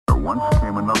once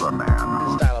came another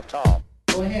man. Style of tall.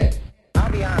 Go ahead.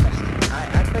 I'll be honest.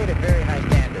 I played at very high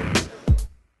standard.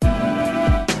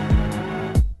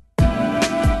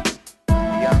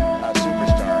 Young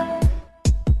superstar.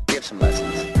 Give some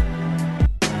lessons.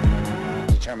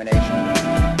 Determination.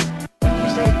 When you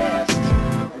say best,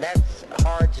 that's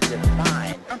hard to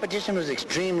define. Competition was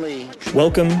extremely...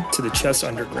 Welcome to the Chess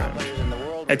Underground.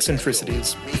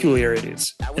 Eccentricities,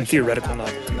 peculiarities, and theoretical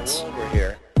novelties.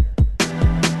 Here.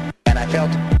 And I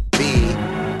felt be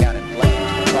down in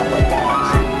flames, not like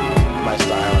that. My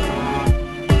style.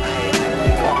 I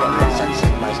felt that sense of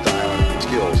my style and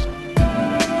skills.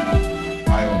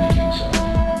 I only think so.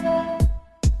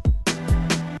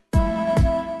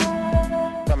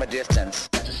 From a distance.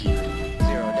 That's a secret.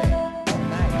 0 day. Oh,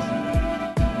 nice.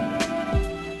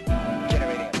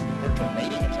 Generating a virtual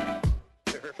mating attack.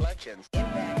 The reflections.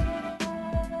 Impact.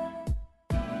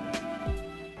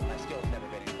 My skills never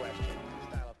been in question.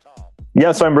 Style of tall.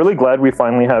 Yeah, so I'm really glad we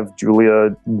finally have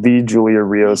Julia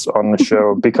Rios on the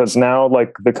show because now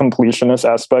like the completionist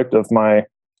aspect of my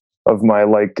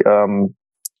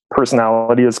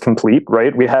personality is complete,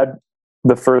 right? We had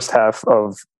the first half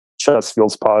of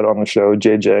Chessfeels Pod on the show,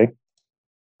 JJ,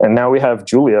 and now we have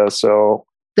Julia. So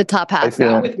the top half.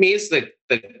 Now with me is the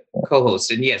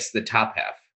co-host, and yes, the top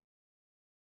half.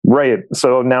 Right.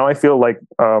 So now I feel like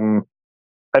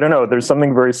I don't know. There's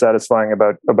something very satisfying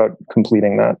about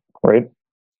completing that, right?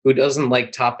 Who doesn't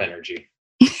like top energy?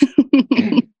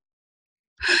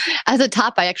 As a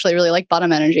top, I actually really like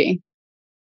bottom energy.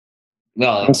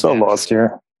 Well, I'm so lost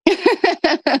here.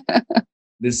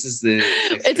 This is the.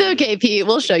 It's okay, Pete.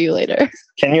 We'll show you later.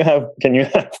 Can you have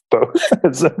both?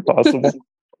 Is that possible?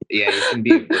 Yeah, it can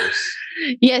be worse.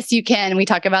 Yes, you can. We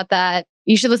talk about that.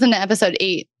 You should listen to episode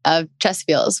 8 of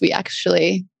Chessfeels. We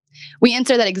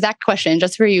answer that exact question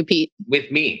just for you, Pete.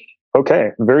 With me.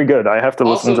 Okay, very good. I have to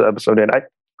listen Also, to episode 8. I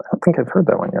don't think I've heard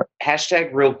that one yet. Hashtag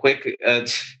real quick.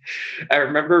 I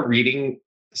remember reading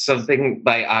something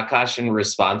by Akash in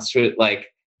response to it, like,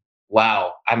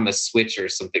 wow, I'm a switch or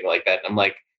something like that. And I'm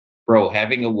like, bro,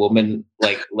 having a woman,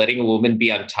 like letting a woman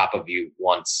be on top of you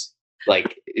once,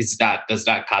 like does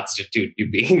not constitute you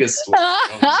being a switch. You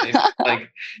know what I'm saying? Like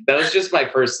that was just my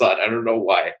first thought. I don't know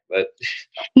why, but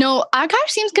No, Akash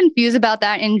seems confused about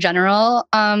that in general.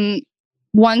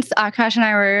 Once Akash and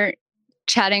I were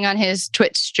chatting on his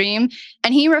Twitch stream,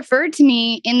 and he referred to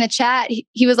me in the chat.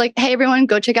 He was like, "Hey, everyone,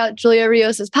 go check out Julia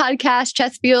Rios' podcast,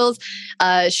 Chessfeels.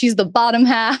 She's the bottom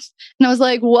half." And I was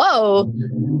like, "Whoa,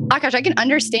 Akash, I can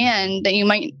understand that you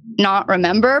might not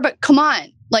remember, but come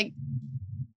on, like,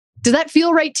 does that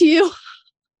feel right to you?"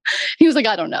 He was like,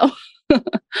 "I don't know."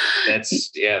 that's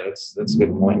a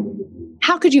good point.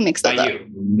 How could you mix that Not up?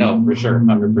 you. No, for sure,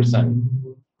 100%.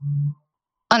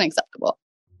 Unacceptable.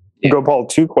 Yeah. Gopal,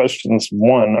 2 questions.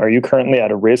 1, are you currently at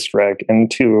a racetrack?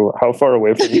 And 2, how far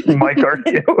away from your mic are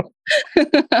you?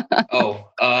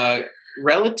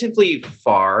 Relatively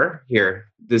far. Here,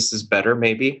 this is better,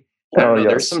 maybe. I don't know. Yes.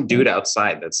 There's some dude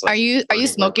outside that's like. Are you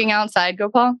smoking outside,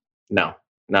 Gopal? No,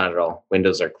 not at all.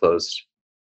 Windows are closed.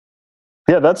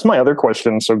 Yeah, that's my other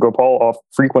question. So Gopal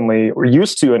frequently, or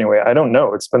used to anyway, I don't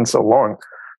know, it's been so long,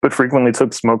 but frequently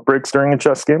took smoke breaks during a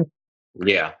chess game.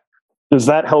 Yeah. Does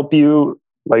that help you?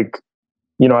 Like,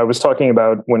 I was talking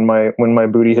about when my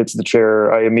booty hits the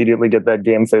chair, I immediately get that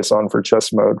game face on for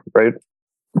chess mode, right?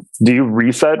 Do you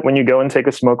reset when you go and take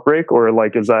a smoke break? Or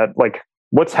like, is that like,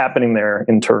 what's happening there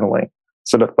internally?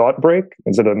 Is it a thought break?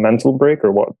 Is it a mental break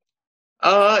or what?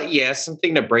 Yeah,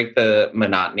 something to break the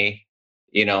monotony,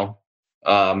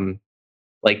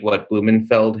 like what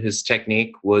Blumenfeld, his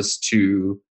technique was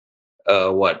to,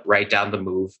 write down the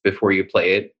move before you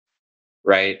play it.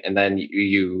 Right. And then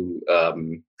you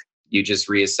just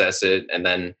reassess it. And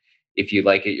then if you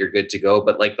like it, you're good to go.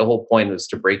 But like the whole point was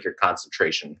to break your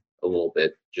concentration a little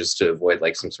bit just to avoid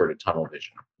like some sort of tunnel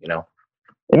vision,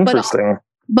 Interesting.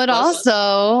 But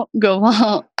also,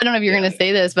 Gopal, I don't know if you're going to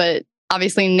say this, but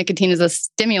obviously nicotine is a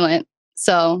stimulant.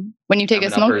 So when you take a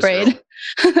smoke break,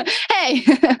 hey,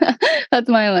 that's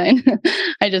my line.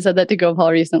 I just said that to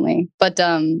Gopal recently. But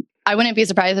I wouldn't be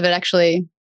surprised if it actually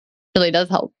really does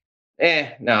help.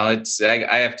 No,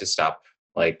 I have to stop.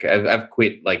 Like I've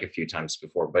quit like a few times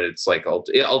before, but it's like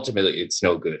ultimately it's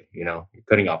no good. You're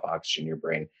cutting off oxygen in your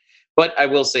brain. But I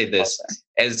will say this,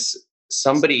 as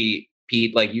somebody,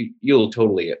 Pete, like you'll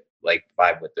totally like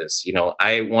vibe with this.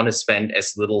 I want to spend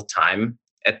as little time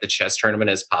at the chess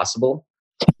tournament as possible.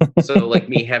 So like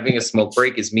me having a smoke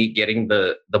break is me getting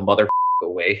the mother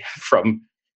away from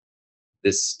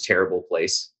this terrible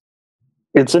place.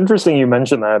 It's interesting you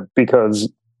mentioned that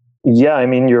because, yeah, I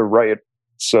mean, you're right.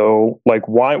 So like,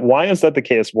 why is that the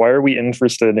case? Why are we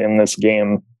interested in this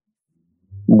game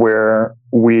where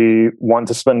we want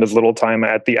to spend as little time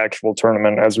at the actual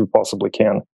tournament as we possibly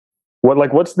can?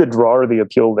 What's the draw or the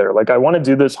appeal there? Like, I want to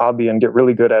do this hobby and get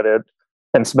really good at it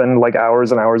and spend like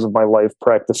hours and hours of my life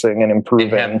practicing and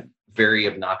improving. And have very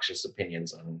obnoxious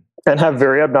opinions on. And have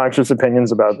very obnoxious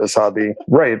opinions about this hobby.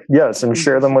 Right. Yes. And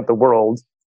share them with the world.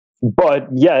 But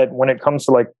yet, when it comes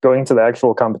to like going to the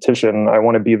actual competition, I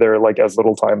want to be there like as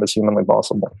little time as humanly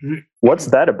possible. What's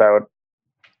that about?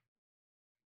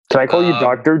 Can I call you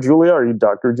Dr. Julia? Are you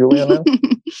Dr. Julia now?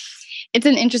 It's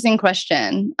an interesting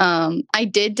question. I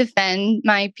did defend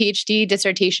my PhD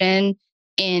dissertation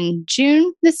in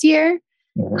June this year.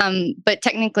 But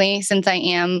technically, since I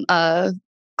am a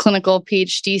clinical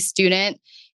PhD student,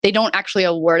 they don't actually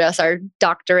award us our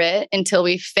doctorate until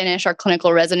we finish our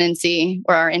clinical residency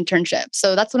or our internship.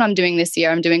 So that's what I'm doing this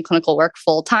year. I'm doing clinical work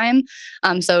full time.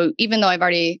 So even though I've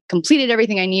already completed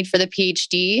everything I need for the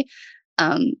PhD,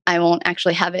 I won't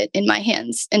actually have it in my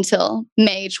hands until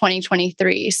May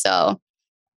 2023. So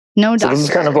no doctorate. So this is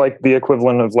kind of like the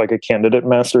equivalent of like a candidate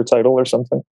master title or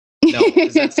something? No,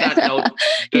 'cause that's not. No,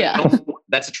 Yeah. no,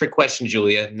 that's a trick question,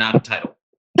 Julia. Not a title.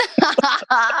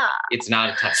 It's not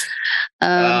a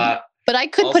title. But I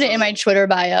could put it in my Twitter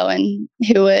bio, and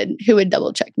who would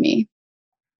double check me?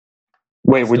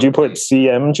 Wait, would you put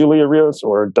CM Julia Rios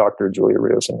or Dr. Julia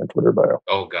Rios in your Twitter bio?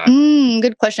 Oh God.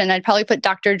 Good question. I'd probably put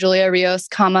Dr. Julia Rios,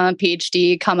 comma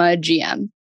PhD, comma GM.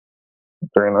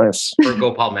 Very nice. Or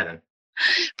Gopal Menon.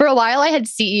 For a while, I had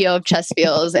CEO of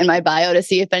Chessfeels in my bio to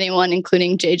see if anyone,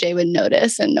 including JJ, would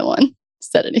notice, and no one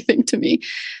said anything to me.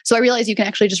 So I realized you can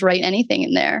actually just write anything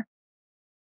in there.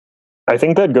 I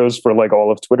think that goes for like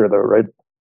all of Twitter, though, right?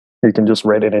 You can just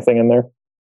write anything in there.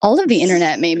 All of the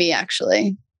internet, maybe,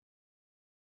 actually.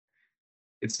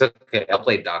 It's okay. I'll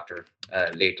play doctor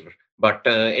later. But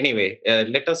anyway,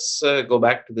 let us go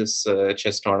back to this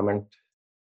chess tournament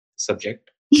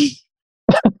subject.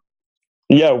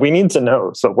 Yeah, we need to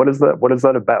know. So what is that? What is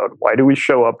that about? Why do we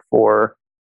show up for,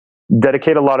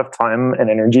 dedicate a lot of time and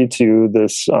energy to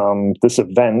this this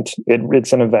event?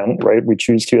 It's an event, right? We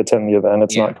choose to attend the event.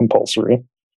 It's not compulsory.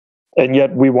 And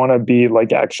yet we want to be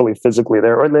like actually physically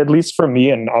there, or at least for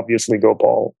me and obviously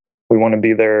Gopal, we want to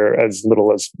be there as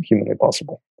little as humanly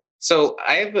possible. So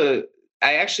I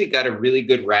actually got a really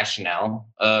good rationale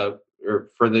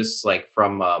for this, like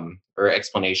from or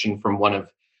explanation from one of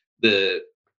the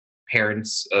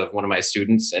parents of one of my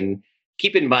students. And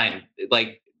keep in mind,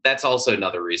 like, that's also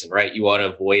another reason, right? You want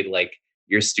to avoid like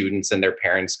your students and their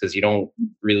parents because you don't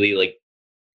really like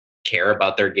care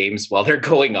about their games while they're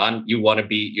going on. You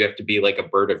have to be like a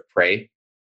bird of prey,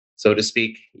 so to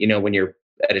speak, when you're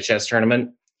at a chess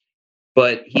tournament.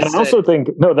 But I also think,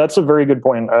 no, that's a very good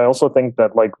point. I also think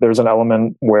that like there's an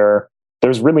element where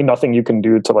there's really nothing you can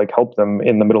do to like help them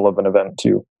in the middle of an event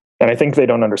too. And I think they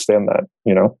don't understand that,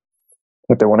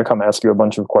 if they want to come ask you a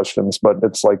bunch of questions, but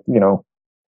it's like,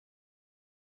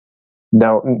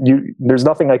 now there's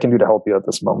nothing I can do to help you at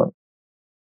this moment.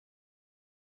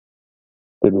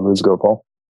 Did we lose Gopal?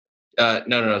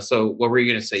 No. So what were you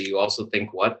going to say? You also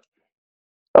think what?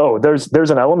 Oh, there's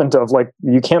an element of like,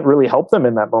 you can't really help them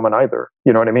in that moment either.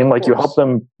 You know what I mean? Like you help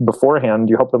them beforehand,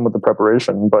 you help them with the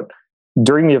preparation, but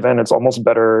during the event, it's almost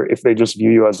better if they just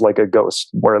view you as like a ghost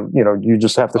where, you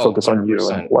just have to focus 100%. On you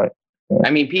and play. Yeah. I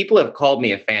mean, people have called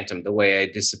me a phantom the way I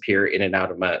disappear in and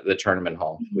out of the tournament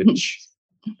hall, which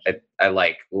I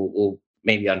like. We'll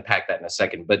maybe unpack that in a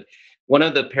second. But one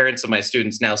of the parents of my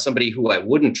students, now somebody who I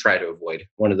wouldn't try to avoid,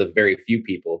 one of the very few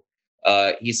people,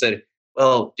 he said,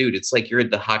 well, dude, it's like you're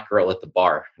the hot girl at the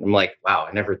bar. And I'm like, wow,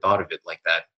 I never thought of it like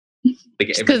that.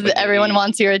 Like, because everyone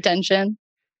wants your attention.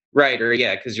 Right. Or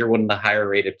yeah, because you're one of the higher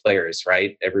rated players,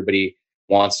 right? Everybody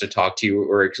wants to talk to you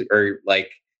or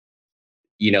like,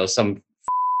 some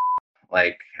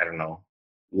like, I don't know,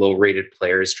 low rated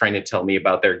players trying to tell me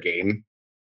about their game.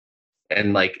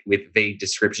 And like with vague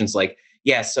descriptions like,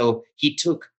 yeah, so he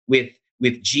took with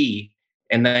G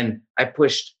and then I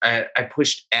pushed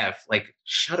F. Like,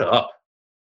 shut up.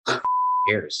 Who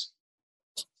cares?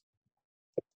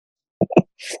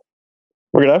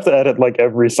 We're gonna have to edit like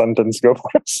every sentence Gopal.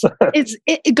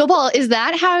 Gopal, is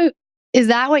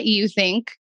that what you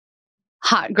think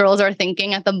hot girls are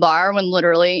thinking at the bar when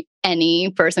literally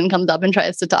any person comes up and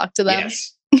tries to talk to them?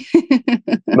 Yes.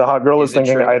 The hot girl is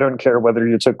thinking, I don't care whether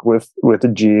you took with a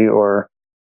G or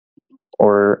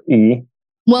E.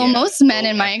 Well, most men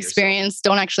in my experience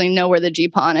don't actually know where the G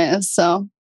pawn is, so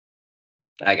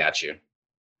I got you.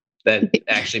 That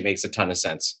actually makes a ton of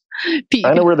sense.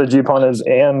 I know where the G pawn is,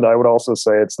 and I would also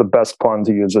say it's the best pawn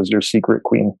to use as your secret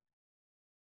queen.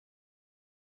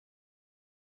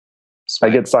 I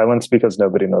get silence because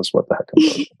nobody knows what the heck I'm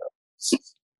talking about.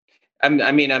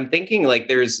 I'm thinking like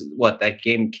there's that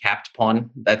game Capped Pawn.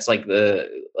 That's like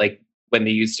when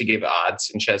they used to give odds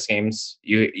in chess games.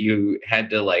 You had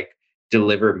to like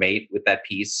deliver mate with that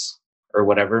piece or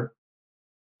whatever.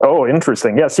 Oh,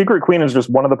 interesting. Yeah, Secret Queen is just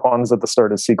one of the pawns at the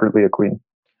start is secretly a queen.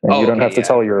 And you don't have to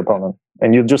tell your opponent.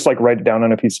 And you just like write it down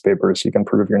on a piece of paper so you can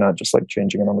prove you're not just like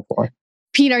changing it on the fly.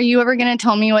 Pete, are you ever going to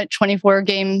tell me what 24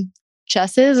 game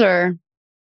chess is or?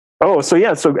 Oh, so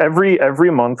yeah. So every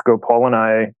month, Gopal and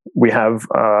I, we have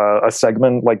a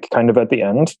segment like kind of at the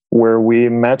end where we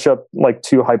match up like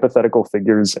two hypothetical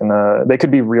figures they could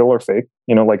be real or fake,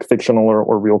 like fictional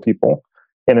or real people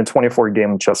in a 24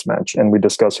 game chess match. And we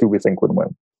discuss who we think would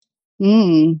win.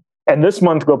 And this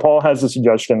month, Gopal has a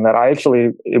suggestion that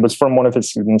it was from one of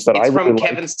his students that it's I really from liked.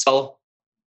 Kevin Skull.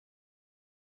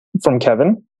 From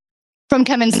Kevin? From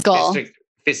Kevin Skull.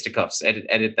 Fisticuffs.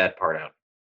 Edit that part out.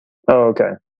 Oh, okay.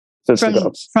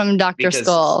 Fisticuffs. From Dr.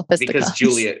 Skull. Because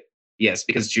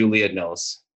Julia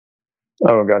knows.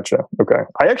 Oh, gotcha. Okay.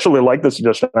 I actually like the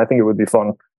suggestion. I think it would be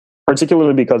fun,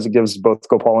 particularly because it gives both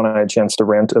Gopal and I a chance to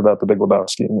rant about The Big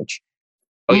Lebowski, which...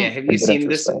 Oh, yeah. Have you seen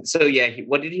this? So, yeah.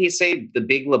 What did he say? The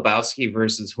Big Lebowski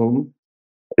versus whom?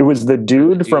 It was the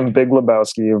dude from Big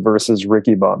Lebowski versus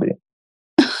Ricky Bobby.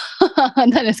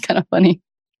 That is kind of funny.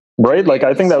 Right? Like,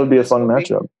 I think that would be a fun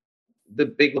matchup. The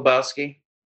Big Lebowski?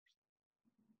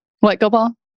 What,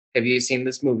 Gopal? Have you seen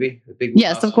this movie? The Big Lebowski?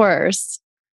 Yes, of course.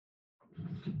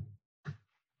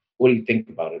 What do you think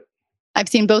about it? I've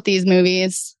seen both these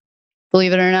movies,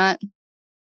 believe it or not.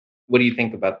 What do you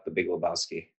think about The Big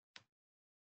Lebowski?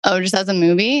 Oh, just as a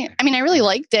movie? I mean, I really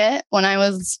liked it when I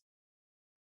was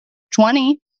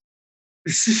 20.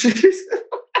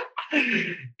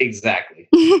 Exactly.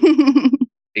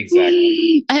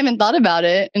 Exactly. I haven't thought about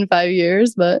it in 5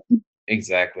 years, but...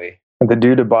 Exactly. And the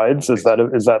dude abides? Is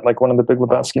that like one of the Big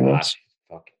Lebowski movies?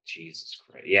 Fucking Jesus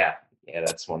Christ. Yeah,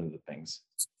 that's one of the things.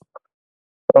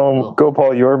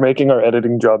 Gopal, you're making our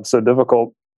editing job so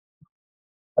difficult.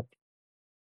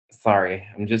 Sorry,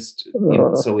 I'm just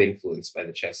so influenced by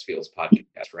the Chessfeels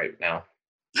podcast right now.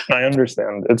 I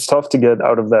understand. It's tough to get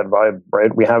out of that vibe,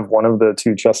 right? We have one of the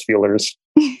two chess feelers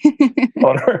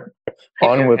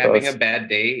on with us. Having a bad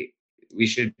day, we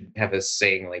should have a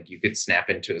saying like you could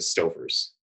snap into a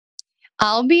Stouffer's.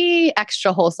 I'll be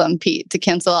extra wholesome, Pete, to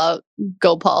cancel out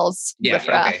Gopal's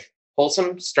riffraff. Okay.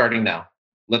 Wholesome, starting now.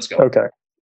 Let's go. Okay.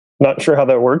 Not sure how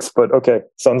that works, but okay.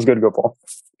 Sounds good, Gopal.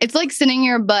 It's like sitting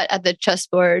your butt at the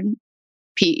chessboard,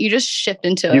 Pete. You just shift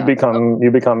into you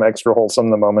become extra wholesome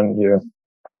the moment you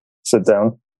sit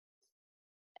down.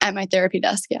 At my therapy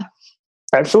desk, yeah.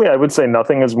 Actually, I would say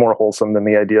nothing is more wholesome than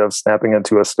the idea of snapping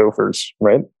into a Stouffer's,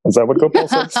 right? Is that what Gopal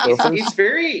said? Stouffer's?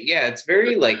 It's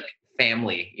very like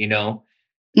family,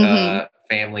 Mm-hmm.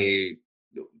 Family,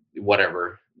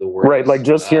 whatever the word right, is. like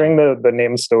just hearing the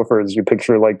name Stouffer's, you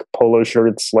picture like polo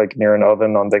shirts like near an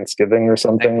oven on Thanksgiving or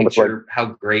something. I picture how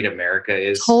great America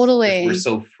is. Totally. We're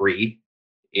so free.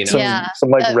 Some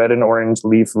like red and orange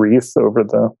leaf wreath over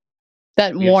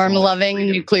that warm, loving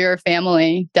nuclear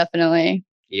family, definitely.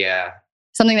 Yeah.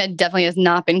 Something that definitely has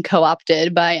not been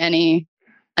co-opted by any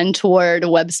untoward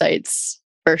websites,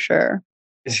 for sure.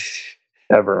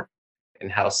 Ever.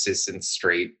 And how cis and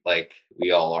straight like we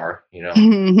all are,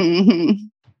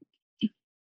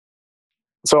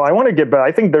 So I want to get back.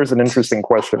 I think there's an interesting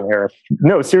question here.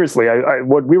 No, seriously, I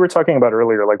what we were talking about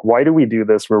earlier, like why do we do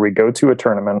this where we go to a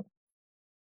tournament,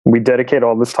 we dedicate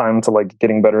all this time to like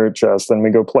getting better at chess, then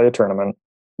we go play a tournament,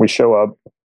 we show up,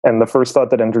 and the first thought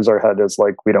that enters our head is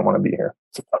like, we don't want to be here.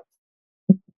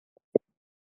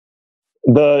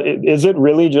 Is it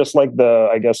really just like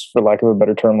I guess for lack of a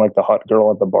better term, like the hot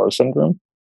girl at the bar syndrome?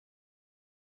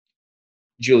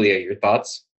 Julia, your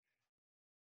thoughts?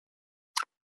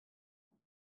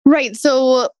 Right.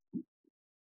 So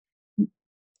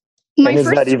is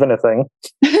that even a thing?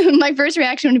 My first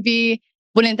reaction would be,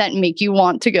 wouldn't that make you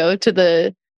want to go to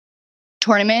the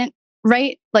tournament?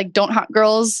 Right? Like, don't hot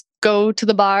girls go to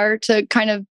the bar to kind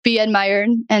of be admired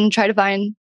and try to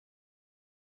find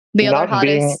the other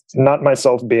hottest? Not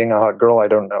myself being a hot girl, I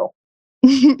don't know.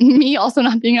 Me also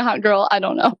not being a hot girl, I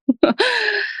don't know.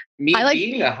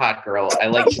 Being a hot girl, I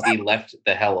like to be left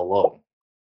the hell alone.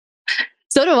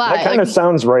 So do I. That kind of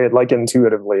sounds right, like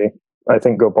intuitively. I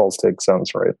think Gopal's take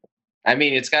sounds right. I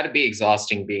mean, it's got to be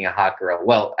exhausting being a hot girl.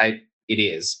 Well, it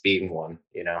is being one,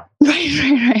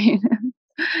 Right.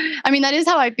 I mean, that is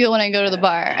how I feel when I go to the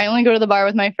bar. I only go to the bar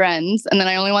with my friends, and then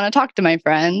I only want to talk to my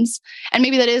friends. And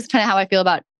maybe that is kind of how I feel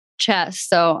about chess.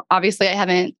 So obviously I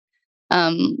haven't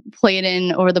played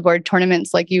in over the board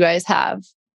tournaments like you guys have.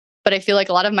 But I feel like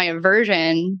a lot of my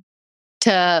aversion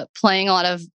to playing a lot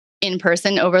of in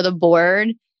person over the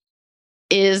board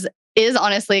is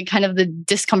honestly kind of the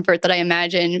discomfort that I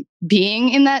imagine being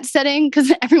in that setting,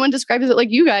 because everyone describes it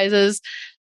like you guys as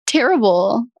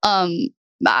terrible.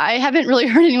 I haven't really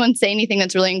heard anyone say anything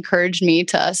that's really encouraged me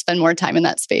to spend more time in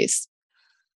that space.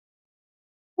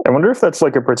 I wonder if that's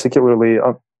like a particularly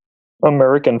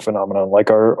American phenomenon,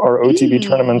 like our OTB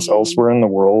tournaments elsewhere in the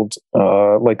world,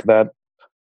 like that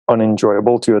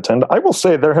unenjoyable to attend. I will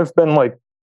say there have been like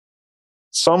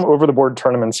some over the board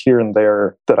tournaments here and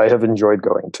there that I have enjoyed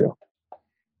going to.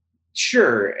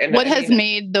 Sure. And what has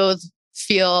made those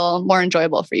feel more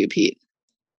enjoyable for you, Pete?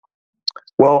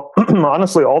 Well,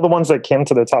 honestly, all the ones that came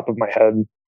to the top of my head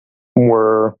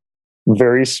were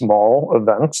very small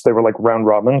events. They were like round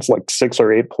robins, like 6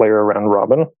 or 8 player round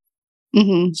robin.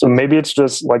 Mm-hmm. So maybe it's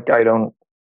just like I don't.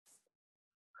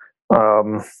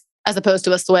 As opposed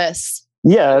to a Swiss.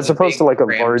 Yeah, as opposed to like a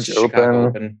large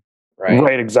open.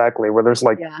 Right, exactly. Where there's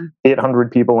like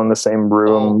 800 people in the same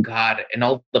room. Oh God! And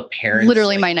all the parents,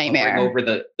 literally my nightmare, over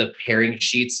the pairing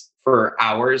sheets for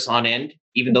hours on end,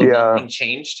 even though nothing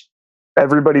changed.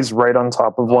 Everybody's right on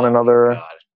top of one another,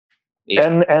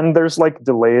 and there's like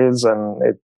delays,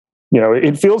 and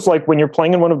it feels like when you're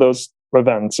playing in one of those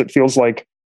events, it feels like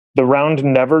the round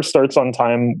never starts on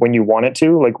time when you want it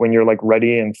to, like when you're like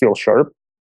ready and feel sharp.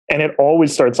 And it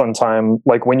always starts on time,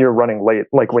 like when you're running late,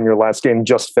 like when your last game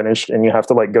just finished and you have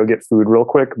to like go get food real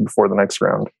quick before the next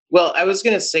round. Well, I was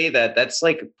going to say that's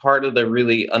like part of the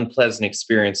really unpleasant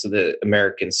experience of the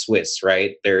American Swiss,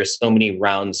 right? There are so many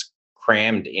rounds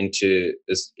crammed into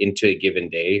a given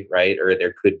day, right? Or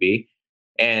there could be.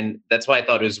 And that's why I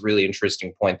thought it was a really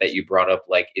interesting point that you brought up.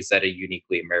 Like, is that a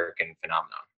uniquely American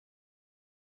phenomenon?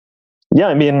 Yeah,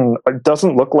 I mean, it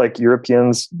doesn't look like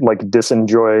Europeans like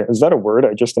disenjoy. Is that a word?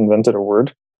 I just invented a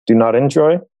word. Do not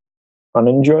enjoy?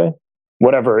 Unenjoy?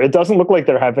 Whatever. It doesn't look like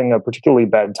they're having a particularly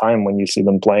bad time when you see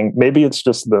them playing. Maybe it's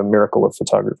just the miracle of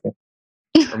photography.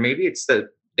 Or maybe it's that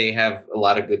they have a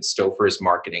lot of good Stouffer's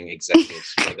marketing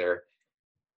executives for their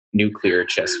nuclear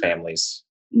chess families.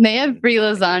 They have free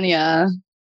lasagna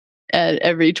at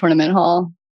every tournament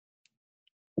hall.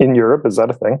 In Europe, is that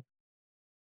a thing?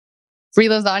 Free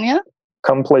lasagna?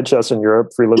 Come play chess in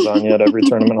Europe, free lasagna at every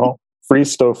tournament hall. Free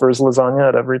Stouffer's lasagna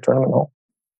at every tournament hall.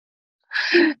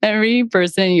 Every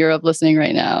person in Europe listening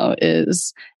right now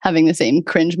is having the same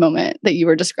cringe moment that you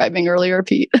were describing earlier,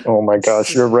 Pete. Oh my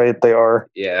gosh, you're right. They are.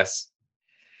 Yes.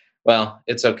 Well,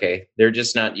 it's okay. They're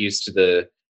just not used to the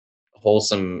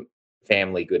wholesome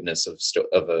family goodness of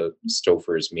a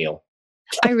Stouffer's meal.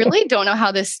 I really don't know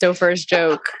how this Stouffer's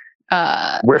joke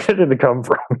where did it come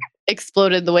from?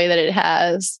 Exploded the way that it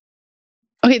has.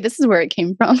 Okay, this is where it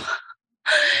came from.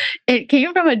 It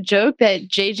came from a joke that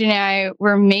JJ and I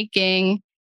were making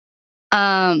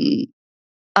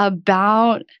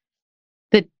about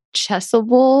the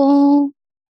Chessable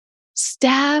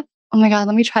staff. Oh my God,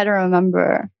 let me try to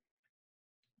remember.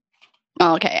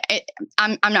 Oh, okay,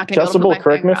 I'm not going to. Chessable,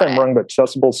 correct me if I'm wrong, but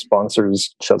Chessable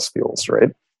sponsors Chessfeels,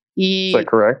 right? Is that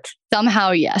correct?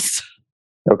 Somehow, yes.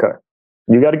 Okay.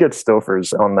 You got to get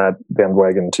Stouffer's on that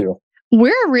bandwagon too.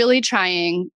 We're really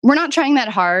trying. We're not trying that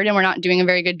hard and we're not doing a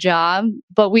very good job,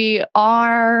 but we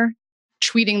are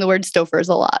tweeting the word Stouffer's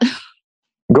a lot.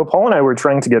 Gopal and I were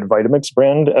trying to get Vitamix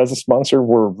brand as a sponsor.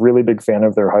 We're a really big fan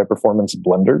of their high performance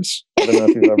blenders. I don't know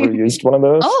if you've ever used one of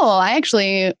those. Oh, I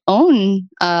actually own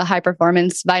a high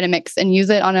performance Vitamix and use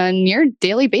it on a near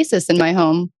daily basis in my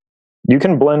home. You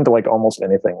can blend like almost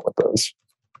anything with those.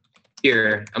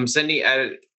 Here, I'm sending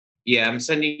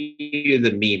you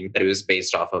the meme that it was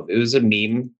based off of. It was a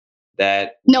meme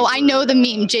that... No, I know the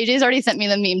meme. JJ's already sent me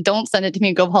the meme. Don't send it to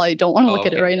me, Gopal. I don't want to look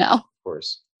at it right now. Of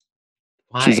course.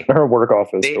 Why? She's in her work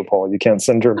office, Gopal. You can't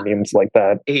send her memes like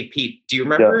that. Hey, Pete, do you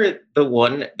remember the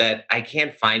one that... I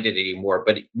can't find it anymore,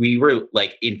 but we were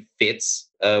like in fits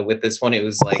with this one. It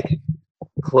was like,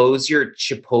 close your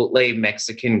Chipotle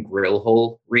Mexican grill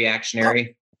hole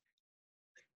reactionary.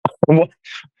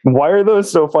 Why are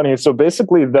those so funny? So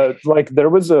basically, there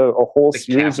was a whole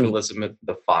series capitalism of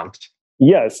the font.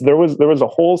 Yes, there was a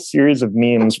whole series of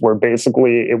memes where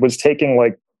basically it was taking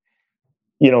like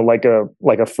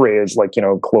a phrase like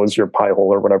close your pie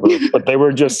hole or whatever, but they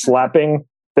were just slapping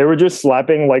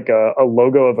like a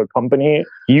logo of a company,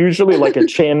 usually like a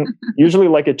chain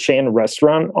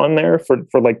restaurant on there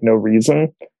for like no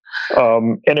reason,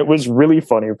 and it was really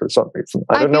funny for some reason.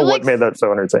 I don't know what made that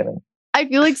so entertaining. I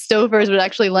feel like Stouffer's would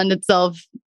actually lend itself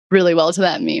really well to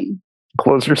that meme.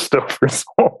 Close your Stouffer's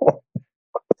hole.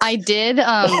 I did.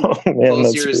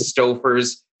 Close your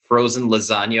Stouffer's frozen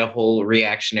lasagna hole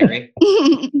reactionary.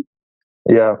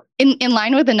 Yeah. In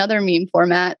line with another meme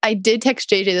format, I did text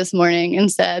JJ this morning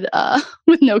and said,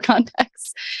 with no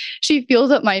context, she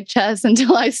feels up my chest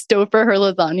until I Stouffer her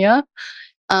lasagna.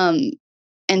 And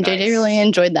Nice. JJ really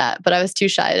enjoyed that, but I was too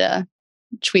shy to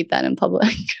tweet that in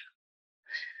public.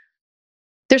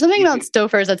 There's something about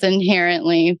Stouffers that's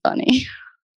inherently funny.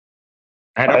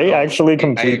 I actually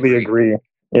completely agree.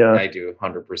 Yeah. I do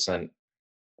 100%.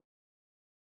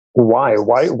 Why?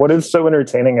 What is so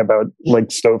entertaining about like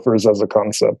Stouffer's as a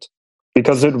concept?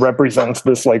 Because it represents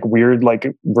this like weird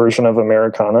like version of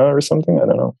Americana or something. I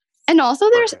don't know. And also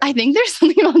I think there's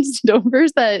something about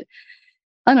Stouffer's that,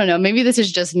 I don't know, maybe this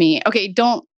is just me. Okay,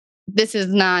 this is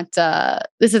not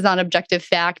objective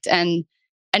fact. And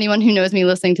anyone who knows me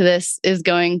listening to this is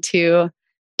going to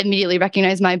immediately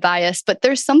recognize my bias. But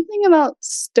there's something about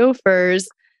Stouffer's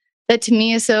that to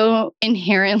me is so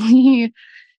inherently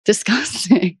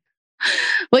disgusting.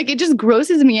 Like it just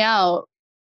grosses me out.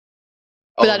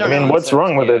 But I don't know. What's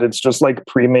wrong with it? It's just like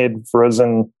pre-made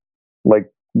frozen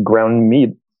like ground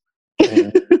meat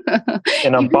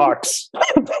in a box.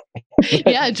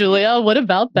 Yeah, Julia, what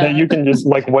about that? That you can just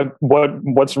like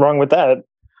what's wrong with that?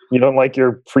 You don't like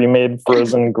your pre-made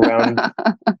frozen ground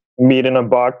meat in a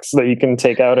box that you can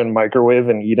take out and microwave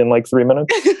and eat in like 3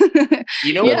 minutes?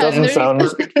 You know, that doesn't sound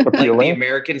appealing.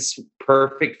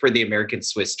 Perfect for the American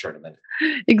Swiss tournament.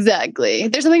 Exactly.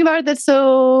 There's something about it that's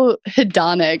so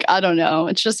hedonic. I don't know.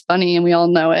 It's just funny, and we all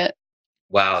know it.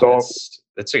 Wow,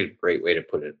 that's a great way to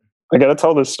put it. I got to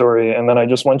tell this story, and then I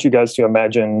just want you guys to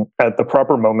imagine at the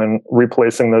proper moment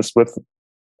replacing this with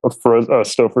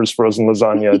Stouffer's frozen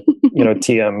lasagna,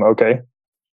 TM. Okay,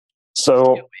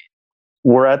 so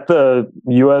we're at the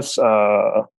U.S.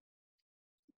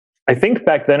 I think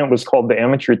back then it was called the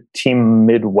Amateur Team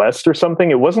Midwest or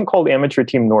something. It wasn't called Amateur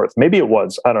Team North. Maybe it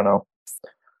was. I don't know.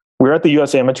 We're at the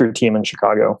U.S. Amateur Team in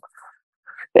Chicago,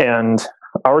 and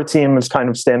our team is kind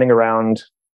of standing around.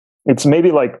 It's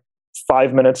maybe like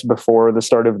 5 minutes before the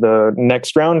start of the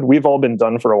next round. We've all been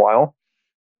done for a while.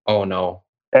 Oh, no.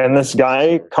 And this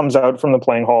guy comes out from the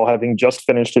playing hall having just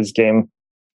finished his game.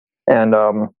 And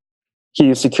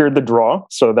he secured the draw.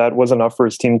 So that was enough for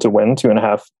his team to win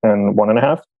 2.5 and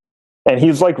 1.5. And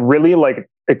he's like really like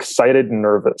excited and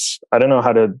nervous. I don't know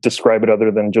how to describe it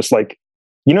other than just like,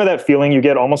 you know, that feeling you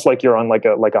get almost like you're on like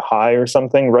a high or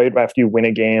something, right? After you win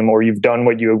a game or you've done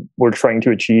what you were trying to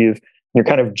achieve. You're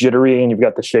kind of jittery and you've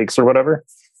got the shakes or whatever.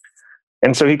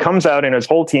 And so he comes out and his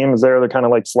whole team is there. They're kind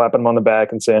of like slapping him on the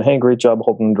back and saying, "Hey, great job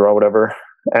holding the draw," whatever.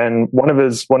 And one of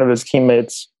his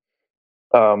teammates,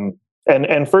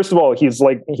 and first of all, he's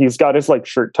got his like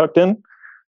shirt tucked in.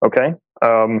 Okay.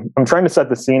 I'm trying to set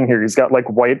the scene here. He's got like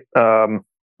white,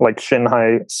 like shin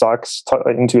high socks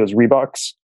into his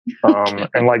Reeboks,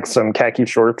 and like some khaki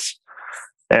shorts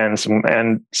and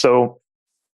so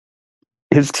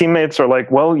his teammates are like,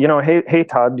 "Well, hey,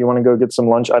 Todd, do you want to go get some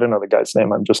lunch?" I don't know the guy's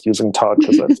name. I'm just using Todd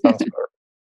because that sounds better.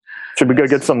 Should we go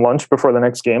get some lunch before the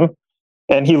next game?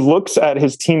 And he looks at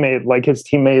his teammate like his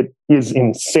teammate is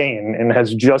insane and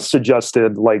has just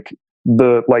suggested like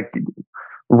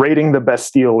raiding the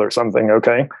Bastille or something.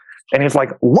 Okay. And he's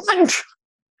like, "Lunch?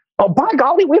 Oh, by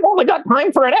golly, we've only got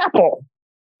time for an apple."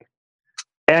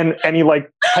 And he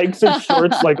like hikes his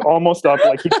shorts like almost up,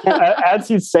 like as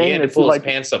he's saying, he had to pull his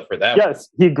pants up for that. Yes,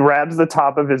 he grabs the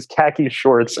top of his khaki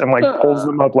shorts and like pulls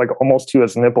them up like almost to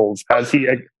his nipples as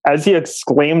he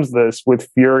exclaims this with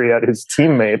fury at his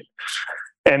teammate.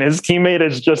 And his teammate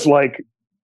is just like,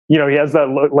 he has that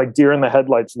look, like deer in the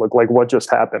headlights look, like what just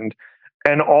happened.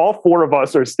 And all four of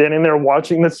us are standing there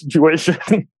watching the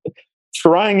situation,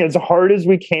 trying as hard as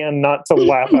we can not to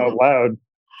laugh out loud.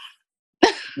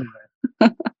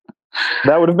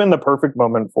 That would have been the perfect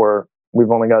moment for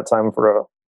we've only got time for a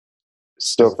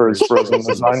Stouffer's frozen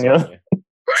lasagna.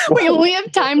 We only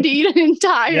have time to eat an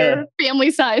entire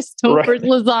family-sized Stouffer's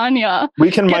lasagna. We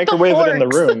can microwave it in the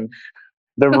room.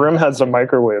 The room has a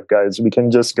microwave, guys. We can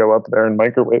just go up there and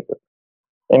microwave it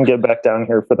and get back down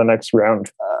here for the next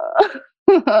round.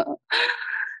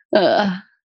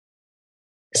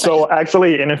 So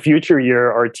actually, in a future year,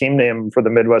 our team name for the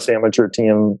Midwest Amateur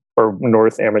Team or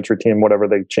North Amateur Team, whatever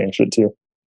they changed it to,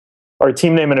 our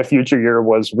team name in a future year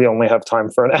was "We Only Have Time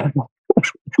for an Apple."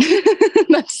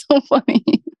 That's so funny.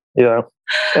 Yeah.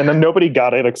 And then nobody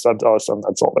got it except us, and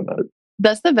that's all that mattered.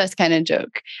 That's the best kind of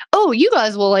joke. Oh, you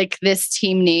guys will like this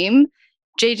team name.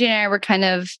 JJ and I were kind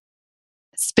of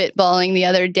spitballing the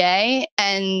other day,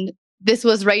 and this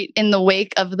was right in the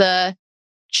wake of the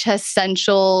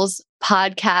Chessfeels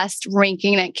podcast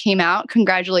ranking that came out.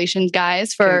 Congratulations,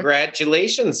 guys!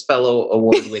 Congratulations, fellow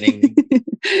award-winning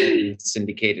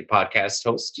syndicated podcast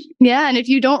host. Yeah, and if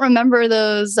you don't remember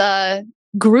those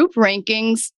group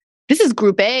rankings, this is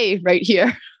Group A right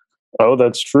here. Oh,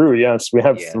 that's true. Yes, we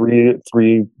have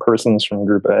three persons from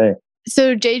Group A.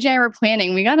 So JJ and I were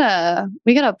planning. We gotta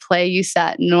play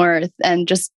USAT North and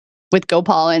just with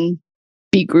Gopal and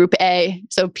be Group A.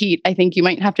 So Pete, I think you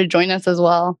might have to join us as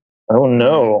well. Oh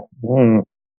no.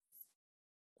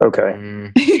 Okay.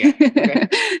 Okay.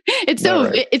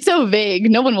 It's so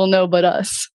vague. No one will know but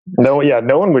us. No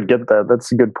one would get that. That's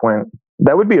a good point.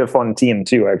 That would be a fun team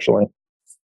too, actually.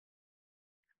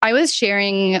 I was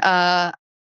sharing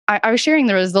I was sharing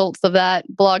the results of that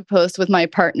blog post with my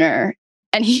partner,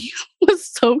 and he was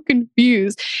so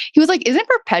confused. He was like, "Isn't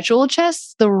perpetual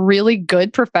chess the really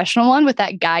good professional one with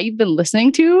that guy you've been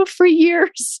listening to for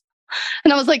years?"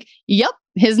 And I was like, "Yep,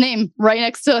 his name right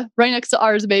next to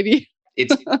ours, baby."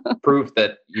 It's proof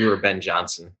that you are Ben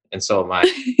Johnson, and so am I.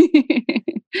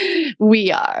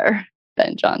 We are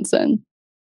Ben Johnson.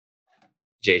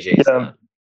 JJ's not.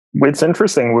 It's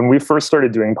interesting. When we first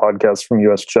started doing podcasts from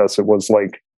US Chess, it was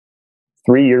like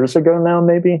 3 years ago now,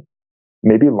 maybe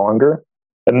longer.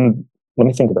 And let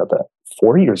me think about that.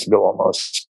 4 years ago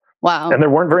almost. Wow. And there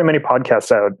weren't very many podcasts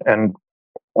out. And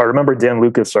I remember Dan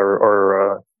Lucas,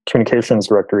 our communications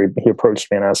director, he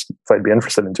approached me and asked if I'd be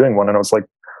interested in doing one. And I was like,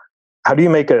 how do you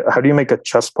make a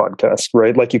chess podcast,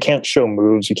 right? Like, you can't show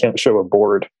moves, you can't show a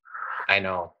board. I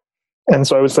know. And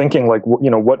so I was thinking, like,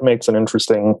 what makes an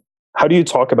interesting, how do you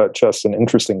talk about chess in an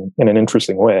interesting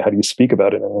way? How do you speak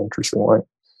about it in an interesting way?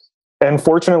 And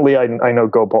fortunately, I know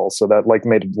Gopal, so that like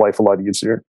made life a lot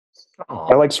easier.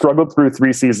 Aww. I like struggled through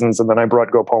 3 seasons, and then I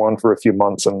brought Gopal on for a few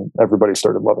months, and everybody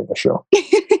started loving the show.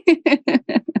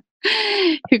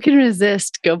 Who can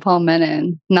resist Gopal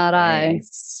Menon? Not Nice. I.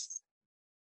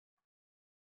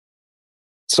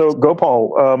 So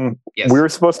Gopal, yes. We were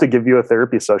supposed to give you a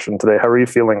therapy session today. How are you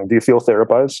feeling? Do you feel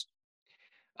therapized?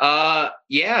 Yeah,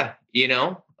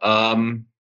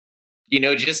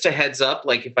 just a heads up,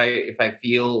 like if I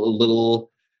feel a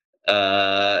little,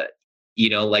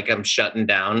 like I'm shutting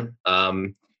down,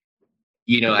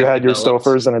 you had your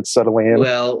Stouffers and it's settling in.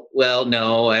 Well,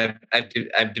 no,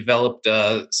 I've developed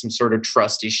some sort of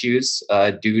trust issues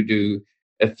due to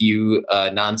a few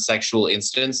non-sexual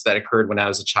incidents that occurred when I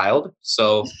was a child.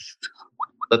 So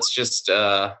let's just,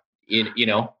 in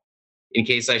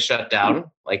case I shut down,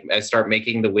 like I start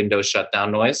making the Windows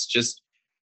shutdown noise, just,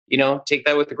 take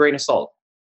that with a grain of salt.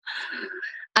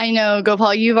 I know,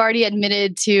 Gopal, you've already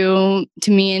admitted to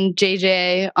me and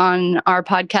JJ on our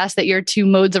podcast that your 2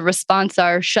 modes of response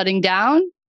are shutting down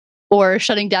or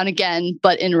shutting down again,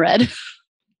 but in red.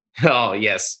 Oh,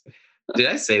 yes. Did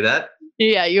I say that?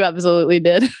 Yeah, you absolutely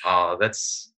did. Oh,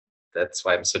 that's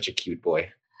why I'm such a cute boy.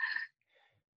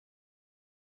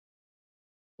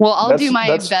 Well, I'll do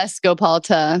my best, Gopal,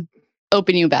 to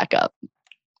open you back up.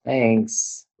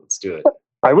 Thanks. Let's do it.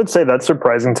 I would say that's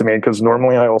surprising to me because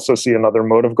normally I also see another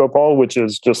mode of Gopal, which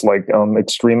is just like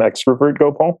extreme extrovert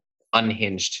Gopal.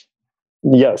 Unhinged.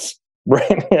 Yes.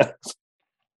 Right. Yeah.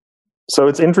 So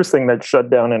it's interesting that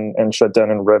shutdown and shutdown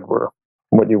in red were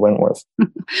what you went with.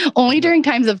 Only during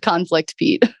times of conflict,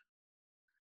 Pete.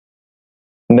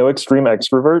 No extreme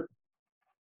extrovert?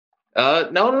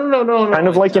 No. Kind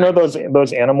of like,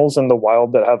 those animals in the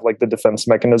wild that have like the defense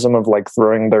mechanism of like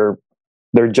throwing their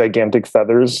gigantic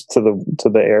feathers to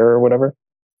the air or whatever.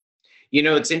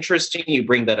 It's interesting you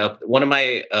bring that up. One of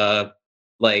my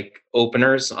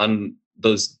openers on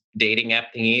those dating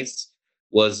app thingies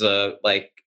was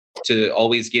to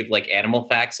always give like animal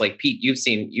facts. Like Pete, you've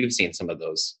seen some of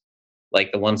those,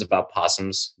 like the ones about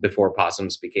possums before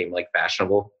possums became like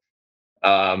fashionable.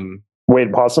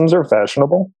 Wait, possums are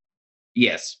fashionable?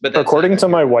 Yes, but according to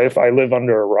my wife, I live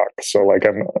under a rock, so like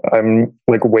I'm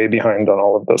like way behind on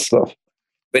all of this stuff.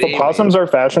 But anyway, possums are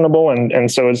fashionable, and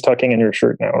so is tucking in your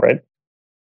shirt now, right?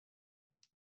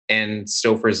 And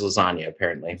Stouffer's lasagna,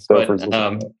 apparently.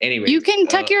 Anyway, you can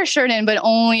tuck your shirt in, but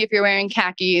only if you're wearing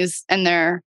khakis and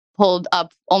they're pulled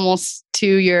up almost to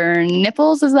your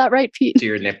nipples. Is that right, Pete? To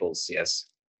your nipples, yes.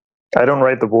 I don't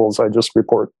write the rules. I just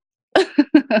report.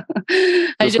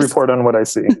 I just report on what I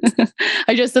see.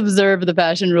 I just observe the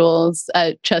fashion rules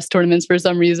at chess tournaments for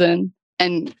some reason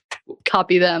and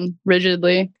copy them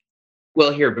rigidly.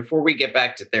 Well, here, before we get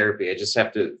back to therapy, I just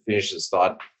have to finish this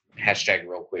thought, hashtag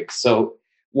real quick. So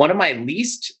one of my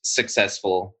least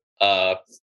successful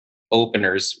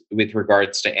openers with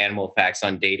regards to animal facts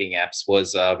on dating apps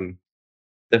was the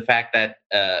fact that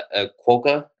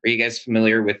quokka, are you guys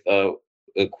familiar with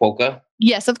quokka?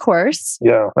 Yes, of course.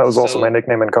 Yeah, that was also my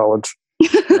nickname in college.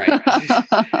 Right.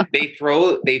 They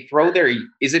throw their,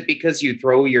 is it because you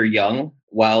throw your young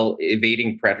while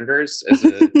evading predators as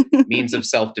a means of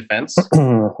self-defense?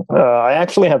 I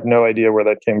actually have no idea where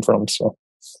that came from. So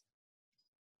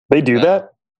They do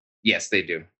that? Yes, they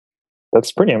do.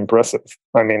 That's pretty impressive.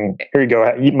 I mean, here you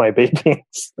go. Eat my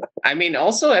babies. I mean,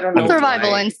 also, I don't know.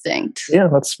 Survival why. instinct. Yeah,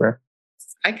 that's fair.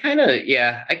 I kind of,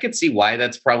 I could see why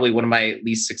that's probably one of my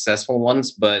least successful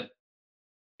ones, but,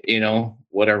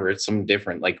 whatever, it's something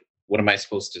different. Like, what am I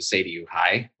supposed to say to you?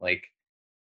 Hi? Like,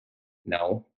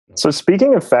 no. So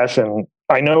speaking of fashion,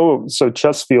 I know, so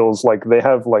Chessfeels, like, they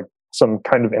have, like, some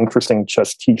kind of interesting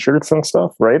chess t-shirts and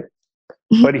stuff, right?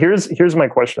 Mhm. But here's my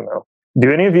question, though. Do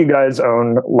any of you guys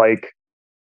own, like,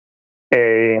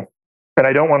 and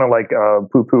I don't want to, like,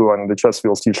 poo-poo on the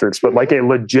Chessfeels t-shirts, but, like, a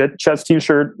legit chess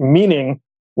t-shirt, meaning,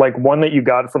 like, one that you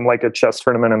got from, like, a chess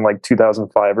tournament in, like,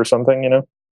 2005 or something,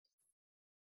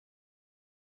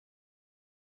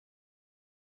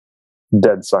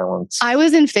 Dead silence. I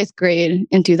was in 5th grade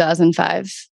in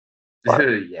 2005.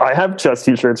 I have chess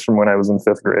t-shirts from when I was in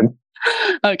 5th grade.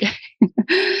 Okay.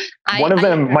 One of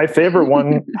them, my favorite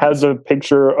one, has a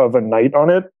picture of a knight on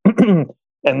it.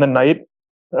 And the knight,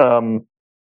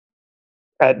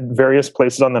 at various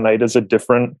places on the knight, is a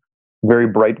different, very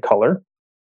bright color.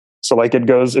 So, like,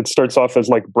 it starts off as,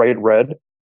 like, bright red.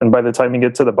 And by the time you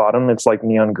get to the bottom, it's like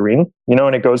neon green,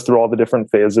 and it goes through all the different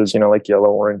phases, like yellow,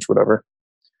 orange, whatever,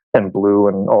 and blue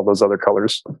and all those other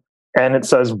colors. And it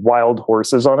says wild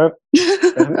horses on it.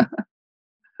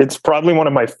 It's probably one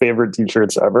of my favorite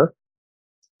t-shirts ever.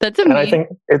 That's amazing. And I think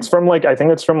it's from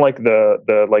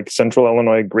the like Central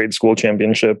Illinois grade school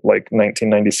championship, like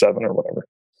 1997 or whatever.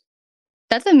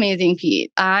 That's amazing,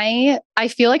 Pete. I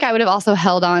feel like I would have also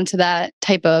held on to that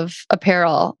type of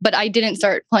apparel, but I didn't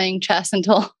start playing chess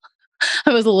until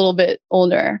I was a little bit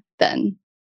older than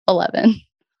 11.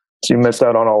 So you missed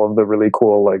out on all of the really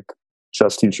cool, like,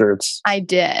 chess t-shirts. I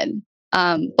did.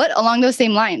 But along those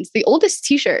same lines, the oldest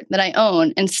t-shirt that I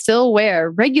own and still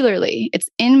wear regularly, it's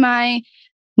in my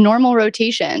normal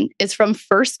rotation, is from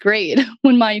 1st grade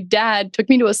when my dad took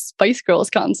me to a Spice Girls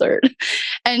concert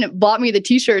and bought me the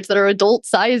t-shirts that are adult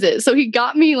sizes. So he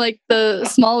got me, like, the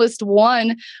smallest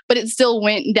one, but it still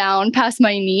went down past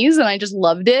my knees and I just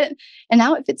loved it. And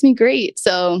now it fits me great.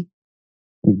 So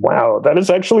wow, that is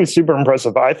actually super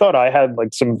impressive. I thought I had,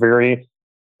 like, some very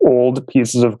old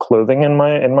pieces of clothing in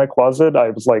my closet. I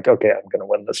was like, okay, I'm gonna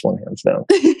win this one hands down.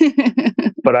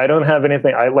 But I don't have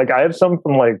anything. I have some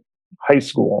from, like, high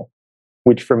school,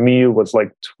 which for me was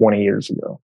like 20 years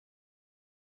ago,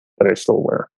 that I still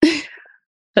wear.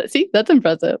 See, that's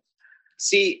impressive.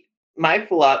 See, my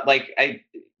philosophy, like,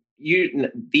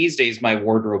 these days, my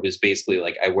wardrobe is basically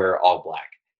like I wear all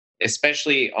black,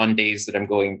 especially on days that I'm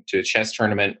going to a chess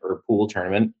tournament or a pool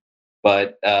tournament.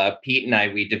 But Pete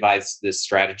and we devised this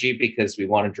strategy because we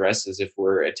want to dress as if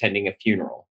we're attending a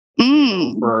funeral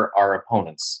for our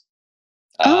opponents.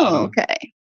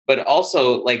 Okay. But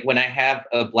also, like, when I have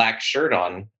a black shirt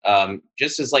on,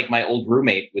 just as, like, my old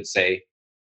roommate would say,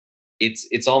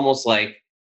 it's almost like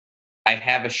I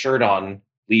have a shirt on,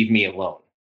 leave me alone.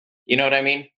 You know what I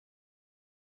mean?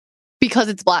 Because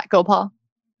it's black, Gopal.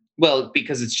 Well,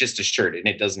 because it's just a shirt and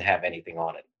it doesn't have anything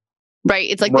on it. Right.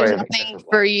 It's like there's nothing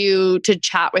for you to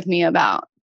chat with me about.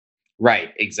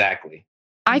 Right. Exactly.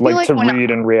 I feel like to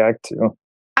read and react to.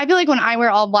 I feel like when I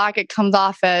wear all black, it comes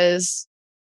off as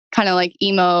kind of like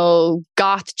emo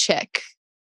goth chick.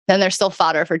 Then there's still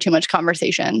fodder for too much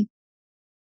conversation.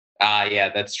 Yeah,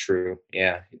 that's true.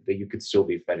 Yeah. But you could still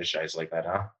be fetishized like that,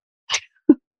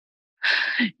 huh?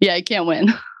 Yeah, I can't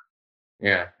win.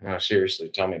 Yeah. No, seriously.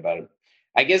 Tell me about it.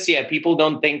 I guess, yeah, people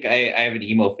don't think I have an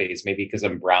emo phase, maybe because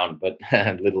I'm brown, but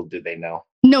little do they know.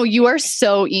 No, you are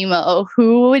so emo.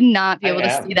 Who would not be able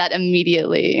to see that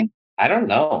immediately? I don't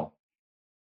know.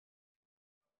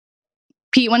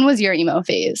 Pete, when was your emo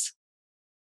phase?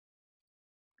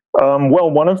 Well,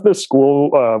 one of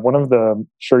the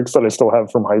shirts that I still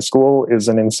have from high school is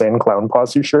an Insane Clown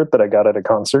Posse shirt that I got at a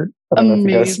concert.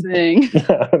 Amazing.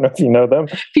 I don't know if you know them.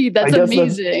 Pete, that's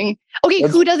amazing. Okay,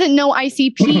 who doesn't know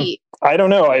ICP? I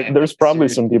don't know. There's probably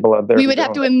some people out there. We would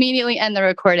have to immediately end the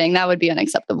recording. That would be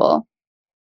unacceptable.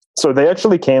 So they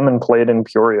actually came and played in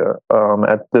Peoria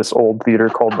at this old theater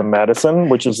called the Madison,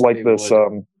 which is like this.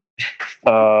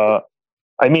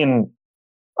 I mean,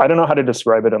 I don't know how to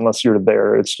describe it unless you're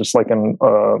there. It's just like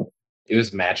it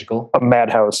was magical. A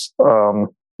madhouse.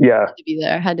 Yeah. Had to be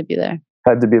there.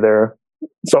 Had to be there.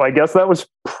 So I guess that was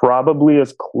probably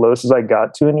as close as I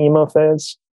got to an emo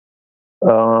phase.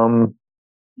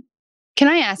 Can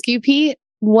I ask you, Pete,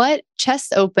 what chess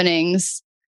openings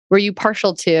were you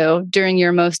partial to during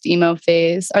your most emo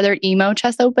phase? Are there emo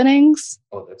chess openings?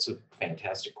 Oh, that's a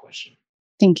fantastic question.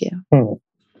 Thank you.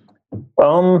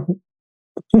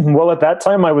 Well, at that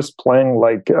time I was playing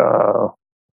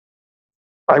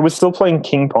I was still playing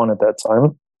King Pawn at that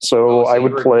time. So I you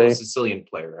would were a play. close Sicilian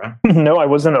player, huh? No, I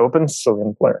was an open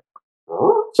Sicilian player.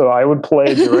 So I would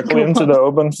play directly into the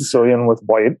open Sicilian with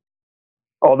white.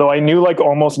 Although I knew like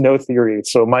almost no theory.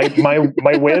 So my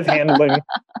way of handling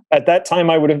at that time,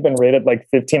 I would have been rated like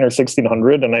 15 or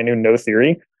 1600 and I knew no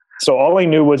theory. So all I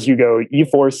knew was you go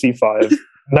E4, C5,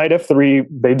 knight F3,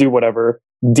 they do whatever.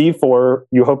 D4,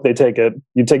 you hope they take it.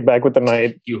 You take back with the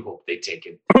knight. You hope they take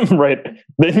it. Right.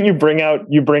 Then you bring out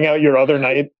your other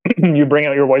knight, you bring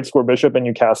out your white square bishop and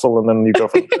you castle and then you go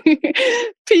from there.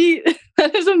 Pete,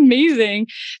 that is amazing.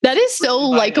 That is so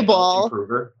likable.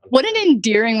 What an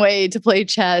endearing way to play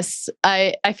chess.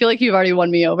 I feel like you've already won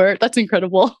me over. That's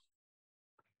incredible.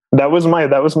 That was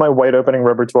my white opening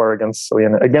repertoire against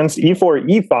Sicilian. Against E4,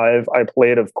 E5, I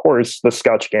played, of course, the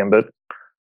Scotch Gambit.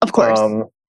 Of course.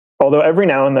 Although every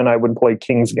now and then I would play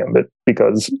King's Gambit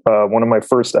because one of my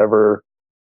first ever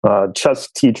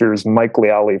chess teachers, Mike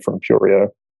Leali from Peoria,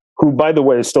 who, by the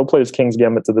way, still plays King's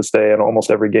Gambit to this day in almost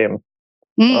every game.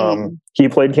 He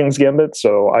played King's Gambit,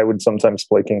 so I would sometimes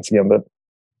play King's Gambit.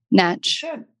 Natch.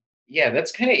 Yeah,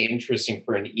 that's kind of interesting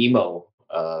for an emo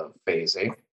phase, eh?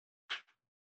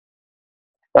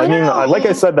 I mean, like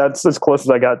I said, that's as close as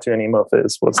I got to an emo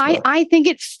phase. I think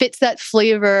it fits that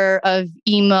flavor of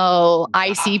emo,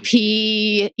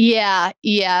 ICP.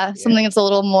 Yeah. Something that's a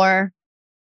little more,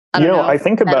 I don't know. I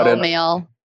think about it. Male.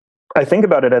 I think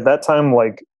about it at that time,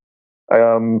 like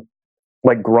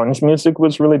grunge music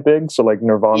was really big. So like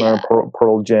Nirvana,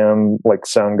 Pearl Jam, like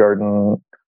Soundgarden,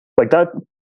 like that.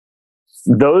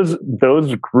 Those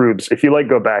groups, if you like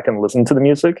go back and listen to the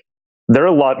music, they're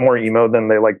a lot more emo than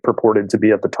they like purported to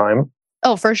be at the time.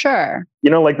 Oh, for sure.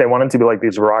 Like they wanted to be like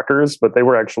these rockers, but they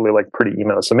were actually like pretty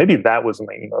emo. So maybe that was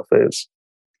my emo phase.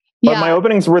 But my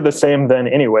openings were the same then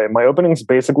anyway. My openings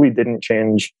basically didn't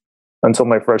change until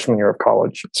my freshman year of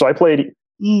college. So I played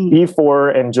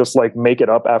E4 and just like make it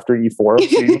up after E4.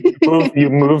 So you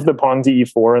move the pawn to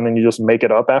E4 and then you just make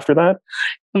it up after that.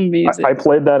 Amazing. I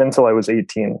played that until I was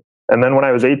 18. And then when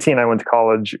I was 18, I went to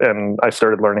college and I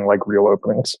started learning like real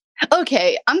openings.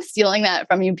 Okay, I'm stealing that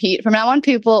from you, Pete. From now on,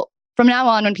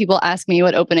 when people ask me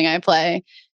what opening I play,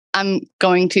 I'm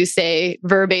going to say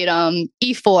verbatim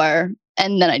E4,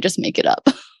 and then I just make it up.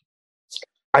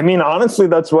 I mean, honestly,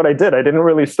 that's what I did. I didn't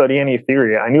really study any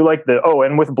theory. I knew like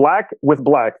and with black,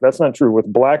 that's not true. With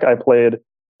black, I played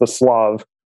the Slav.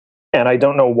 And I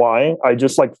don't know why. I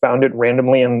just like found it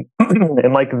randomly in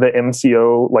like the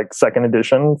MCO like second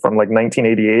edition from like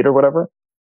 1988 or whatever.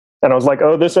 And I was like,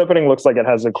 oh, this opening looks like it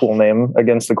has a cool name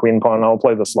against the queen pawn. I'll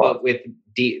play the Slav. But with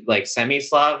like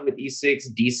semi-Slav with E6,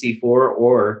 DC4,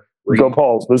 or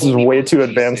Gopal, this is way too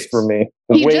advanced for me.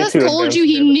 He just told you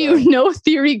he knew no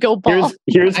theory, Gopal.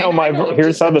 Here's how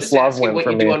the Slav went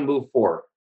for me. What you do on move 4?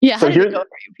 Yeah, how did it go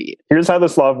for you, Pete? Here's how the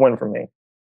Slav went for me.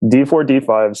 D4, D5,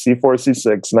 C4,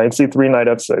 C6, knight C3, knight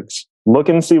F6. Look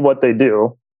and see what they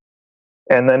do.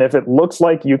 And then if it looks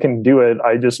like you can do it,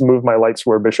 I just move my light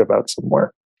square bishop out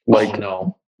somewhere. Like, oh,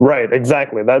 no. Right,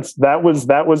 exactly. That was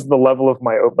the level of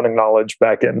my opening knowledge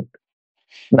back in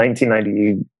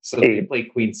 1998. So if you play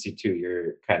Queen C2,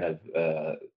 you're kind of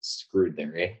screwed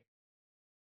there, eh?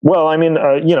 Well, I mean,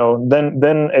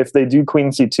 then if they do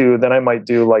Queen C2, then I might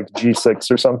do like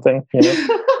G6 or something,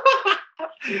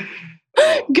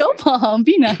 Go Palm,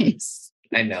 be nice.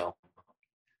 I know.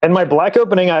 And my black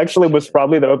opening actually was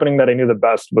probably the opening that I knew the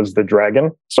best was the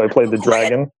dragon. So I played the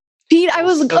dragon. Pete, I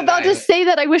was about to say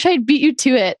that. I wish I'd beat you to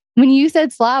it. When you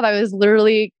said Slav, I was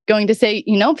literally going to say,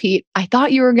 Pete, I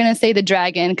thought you were going to say the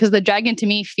dragon because the dragon to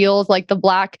me feels like the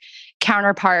black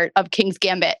counterpart of King's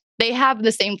Gambit. They have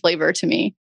the same flavor to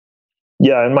me.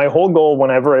 Yeah, and my whole goal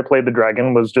whenever I played the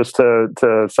dragon was just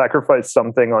to sacrifice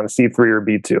something on C3 or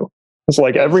B2. It's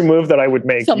like every move that I would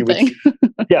make,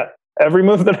 every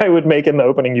move that I would make in the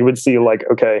opening, you would see like,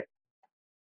 okay,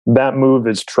 that move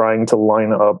is trying to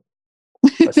line up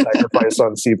a sacrifice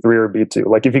on C3 or B2.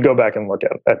 Like if you go back and look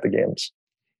at the games.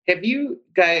 Have you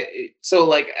guys, so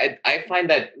like, I find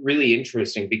that really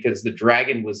interesting because the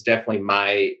dragon was definitely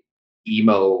my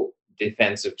emo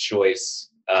defensive choice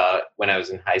when I was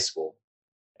in high school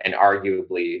and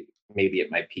arguably maybe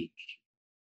at my peak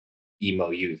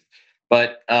emo youth.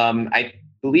 But I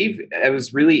believe I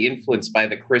was really influenced by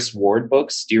the Chris Ward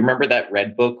books. Do you remember that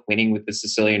red book, Winning with the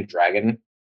Sicilian Dragon?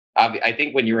 I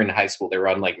think when you were in high school, they were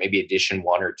on like maybe edition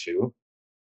 1 or 2.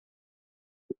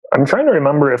 I'm trying to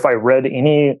remember if I read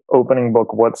any opening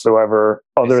book whatsoever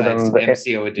other than the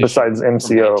MCO edition. Besides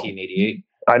MCO. 1988.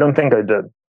 I don't think I did.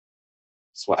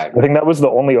 Swag. I think that was the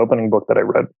only opening book that I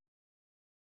read.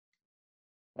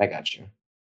 I got you.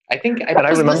 I think I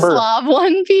remember the Slav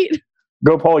one, Pete.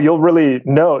 Gopal, you'll really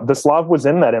know the Slav was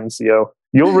in that MCO.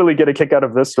 You'll really get a kick out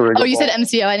of this story. Oh, you said Gopal.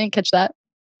 MCO. I didn't catch that.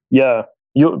 Yeah,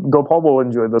 Gopal will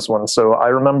enjoy this one. So I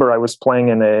remember I was playing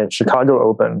in a Chicago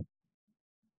Open,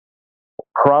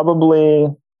 probably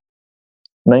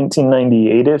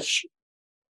 1998-ish,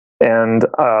 and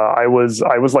I was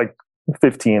like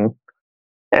 15,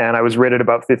 and I was rated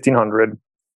about 1500,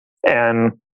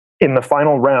 and in the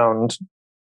final round,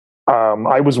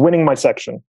 I was winning my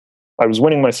section. I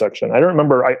don't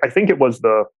remember. I think it was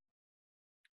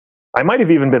I might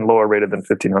have even been lower rated than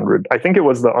 1500. I think it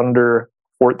was the under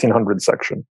 1400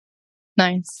 section.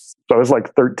 Nice. So I was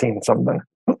like 13 something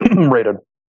rated.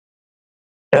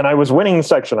 And I was winning the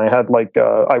section. I had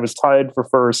I was tied for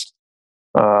first.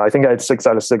 I think I had 6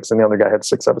 out of 6 and the other guy had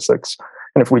 6 out of 6.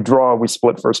 And if we draw, we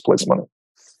split first place money.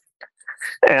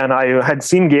 And I had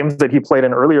seen games that he played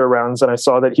in earlier rounds, and I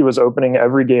saw that he was opening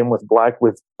every game with black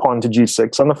with pawn to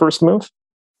g6 on the first move.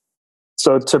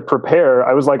 So to prepare,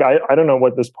 I was like, I don't know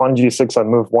what this pawn g6 on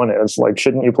move 1 is. Like,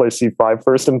 shouldn't you play c5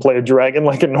 first and play a dragon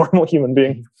like a normal human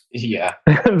being? Yeah.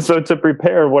 And so to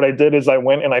prepare, what I did is I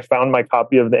went and I found my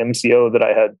copy of the MCO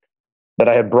that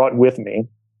I had brought with me.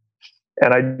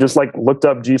 And I just looked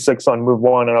up g6 on move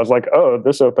 1, and I was like, oh,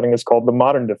 this opening is called the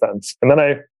modern defense. And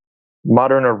then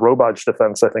modern or Robotch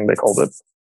defense, I think they called it.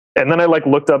 And then I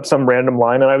looked up some random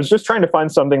line, and I was just trying to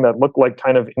find something that looked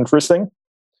kind of interesting.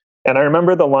 And I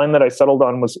remember the line that I settled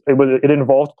on it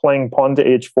involved playing pawn to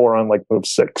h4 on move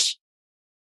 6.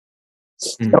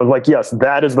 I was like, yes,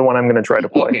 that is the one I'm going to try to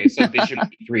play. Okay, so bishop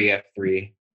e3,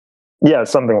 f3. Yeah,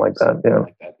 something like that. Yeah.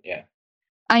 Yeah.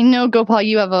 I know, Gopal,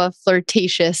 you have a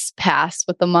flirtatious past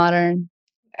with the modern.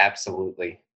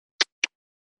 Absolutely.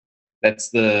 That's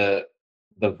the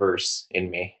verse in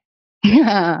me.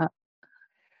 Yeah.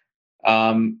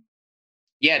 Yeah,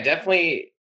 definitely.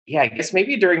 Yeah, I guess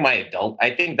maybe during my I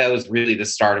think that was really the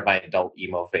start of my adult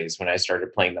emo phase when I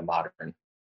started playing the modern.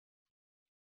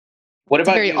 What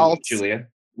about very you, alt. Julia?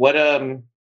 What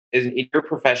is, in your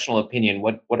professional opinion,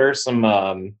 what are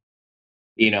some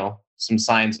some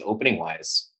signs opening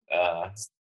wise? That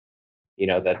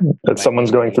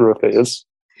someone's going through a phase.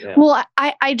 Yeah. Well,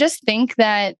 I just think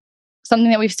that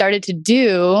something that we've started to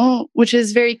do, which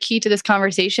is very key to this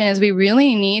conversation, is we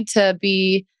really need to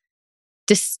be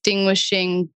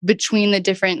distinguishing between the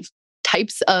different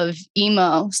types of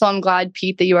emo. So I'm glad,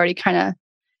 Pete, that you already kind of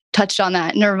touched on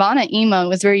that. Nirvana emo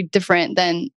was very different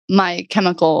than My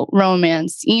Chemical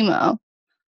Romance emo.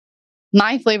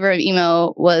 My flavor of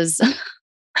emo was,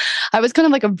 I was kind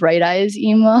of like a Bright Eyes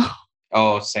emo.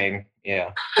 Oh, same.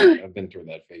 Yeah, I've been through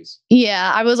that phase.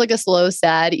 Yeah, I was like a slow,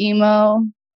 sad emo.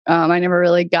 I never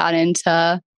really got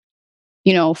into,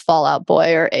 Fall Out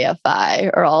Boy or AFI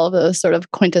or all of those sort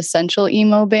of quintessential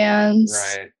emo bands.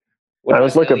 Right. I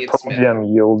was like a Pearl Jam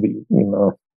Yieldy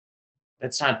emo.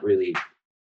 That's not really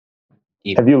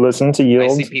emo. Have you listened to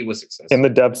Yield? ICP was successful. In the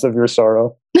Depths of Your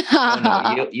Sorrow?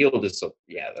 Oh, no, Yield is so,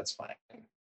 yeah, that's fine.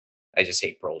 I just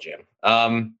hate Pearl Jam.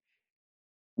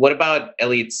 What about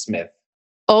Elliott Smith?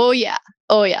 Oh yeah,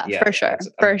 for sure,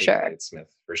 for sure. Elliott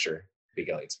Smith, for sure. Big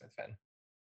Elliott Smith fan.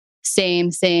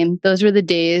 Same. Those were the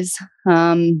days.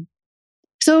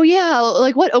 So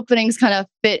yeah, what openings kind of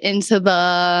fit into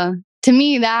to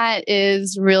me, that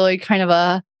is really kind of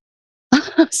a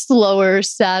slower,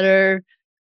 sadder,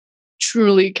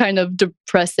 truly kind of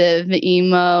depressive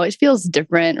emo. It feels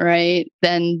different, right,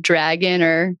 than Dragon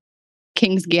or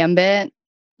King's Gambit.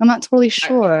 I'm not totally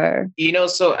sure.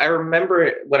 So I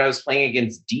remember when I was playing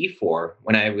against D4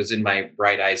 when I was in my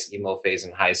Bright Eyes emo phase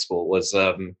in high school was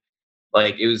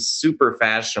it was super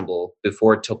fashionable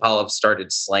before Topalov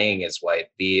started slaying as white.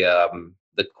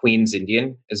 The Queen's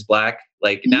Indian is black.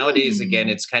 Nowadays, again,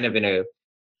 it's kind of in a,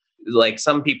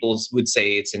 some people would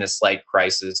say it's in a slight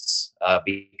crisis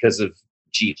because of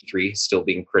G3 still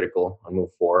being critical on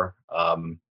move 4.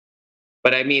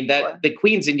 But I mean that the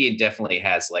Queen's Indian definitely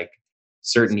has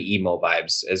certain emo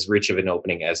vibes, as rich of an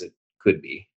opening as it could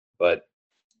be. But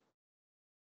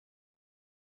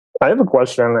I have a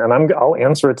question, and I'll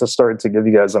answer it to start to give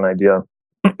you guys an idea.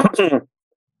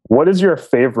 What is your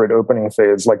favorite opening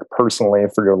phase, personally,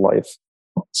 for your life?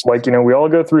 It's we all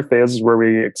go through phases where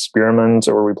we experiment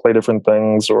or we play different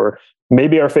things, or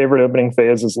maybe our favorite opening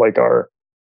phase is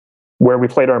where we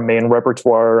played our main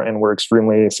repertoire and we're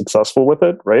extremely successful with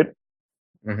it, right?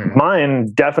 Mm-hmm.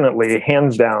 Mine, definitely,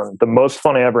 hands down, the most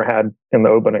fun I ever had in the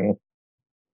opening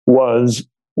was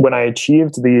when I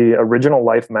achieved the original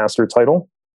Life Master title.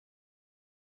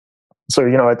 So,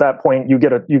 at that point, you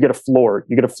get a floor.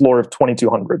 You get a floor of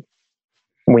 2,200.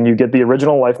 When you get the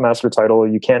original Life Master title,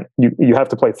 you have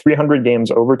to play 300 games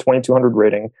over 2,200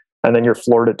 rating, and then you're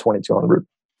floored at 2,200.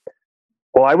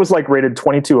 Well, I was like rated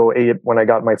 2208 when I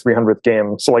got my 300th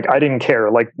game. So like, I didn't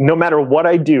care. Like, no matter what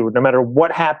I do, no matter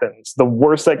what happens, the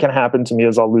worst that can happen to me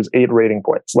is I'll lose 8 rating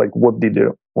points. Like,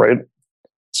 whoop-de-doo, right?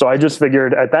 So I just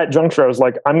figured at that juncture, I was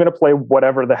like, I'm going to play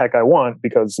whatever the heck I want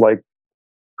because like,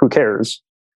 who cares?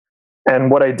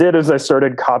 And what I did is I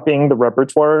started copying the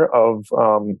repertoire of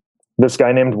this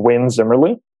guy named Wayne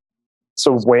Zimmerly.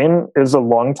 So Wayne is a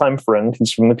longtime friend.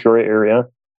 He's from the Peoria area.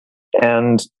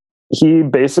 And he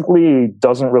basically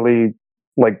doesn't really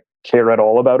like care at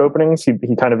all about openings. He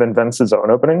kind of invents his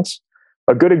own openings.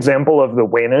 A good example of the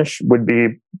Waynish would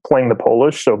be playing the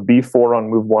Polish. So b4 on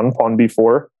move 1, pawn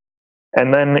b4.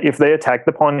 And then if they attack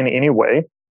the pawn in any way,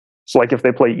 so like if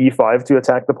they play e5 to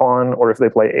attack the pawn, or if they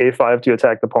play a5 to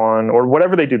attack the pawn, or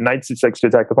whatever they do, knight c6 to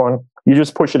attack the pawn, you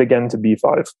just push it again to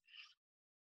b5.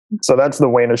 So that's the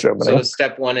Waynish opening. So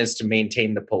step 1 is to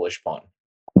maintain the Polish pawn.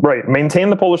 Right. Maintain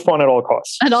the Polish pawn at all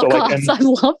costs. At all costs. I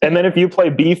love it. And then if you play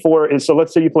b4, so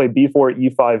let's say you play b4,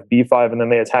 e5, b5, and then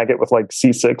they attack it with like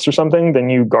c6 or something, then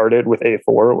you guard it with a4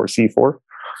 or c4.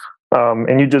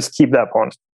 And you just keep that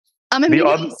pawn. I'm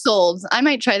immediately sold. I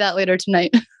might try that later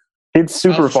tonight. It's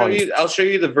super fun. I'll show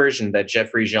you the version that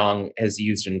Jeffrey Zhang has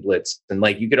used in Blitz. And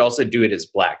like, you could also do it as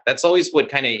black. That's always what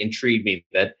kind of intrigued me,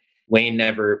 that Wayne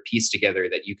never pieced together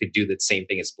that you could do the same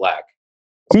thing as black.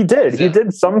 He did. He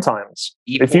did sometimes.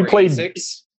 E4, if you played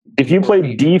E6, if you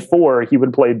played d4, he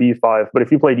would play b5. But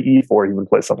if you played e4, he would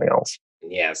play something else.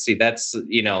 Yeah. See, that's,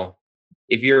 you know,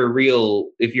 if you're a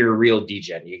real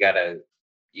degen, you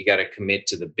gotta commit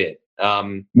to the bit.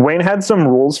 Wayne had some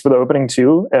rules for the opening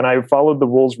too, and I followed the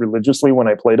rules religiously when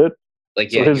I played it. Like,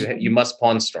 so yeah, you must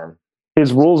pawn storm.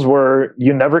 His rules were: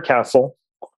 you never castle,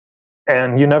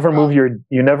 and you never move your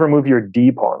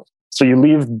d pawn. So you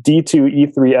leave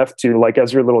d2, e3, f2 like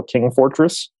as your little king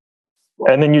fortress,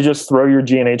 and then you just throw your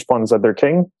g and h pawns at their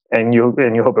king, and you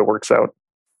hope it works out.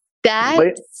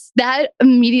 That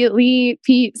immediately,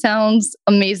 Pete, sounds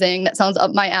amazing. That sounds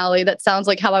up my alley. That sounds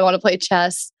like how I want to play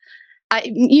chess.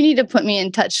 You need to put me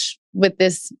in touch with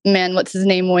this man. What's his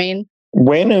name, Wayne?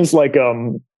 Wayne is like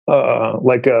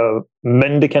a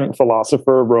mendicant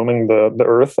philosopher roaming the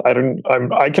earth.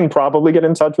 I can probably get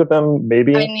in touch with him.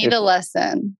 Maybe I need a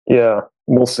lesson. Yeah,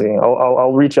 we'll see.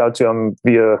 I'll reach out to him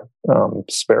via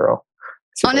Sparrow.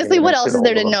 Honestly, what else is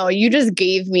there to know? You just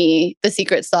gave me the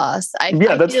secret sauce.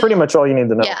 That's pretty much all you need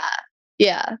to know.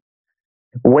 Yeah.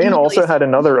 Wayne also had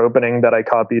another opening that I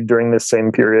copied during this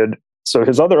same period. So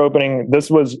his other opening, this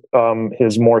was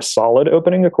his more solid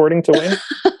opening, according to Wayne.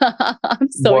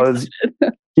 I'm so excited.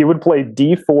 He would play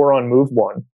d4 on move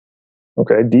 1.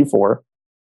 Okay, d4.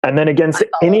 And then against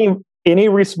any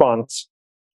response,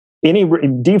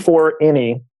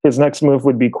 d4, his next move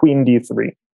would be queen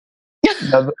d3.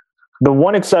 Now, the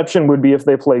one exception would be if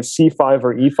they play c5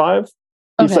 or e5.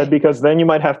 He said, because then you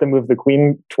might have to move the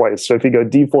queen twice. So if you go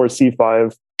d4,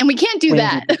 c5. And we can't do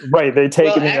that. Right. They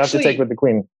take and you have to take with the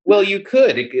queen. Well, you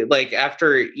could. Like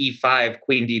after e5,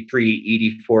 queen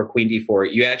d3, ed4, queen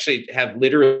d4, you actually have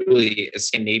literally a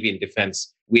Scandinavian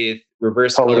defense with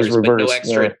reverse colors,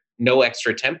 but no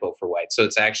extra tempo for white. So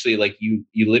it's actually like you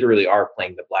literally are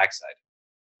playing the black side.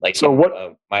 Like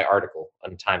so my article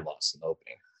on time loss in the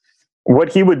opening.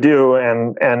 What he would do,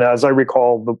 and as I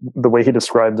recall, the way he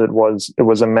described it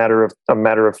was a matter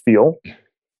of feel.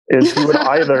 Is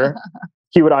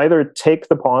he would either take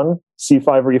the pawn c5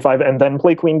 or e5 and then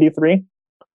play queen d3,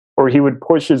 or he would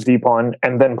push his d pawn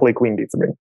and then play queen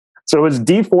d3. So it was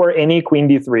d4 queen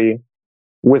d3,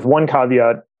 with one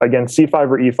caveat: against c5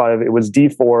 or e5, it was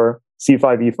d4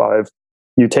 c5 e5.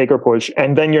 You take or push,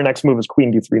 and then your next move is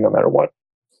queen d3, no matter what.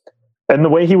 And the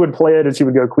way he would play it is he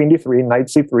would go queen d3, knight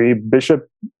c3, bishop,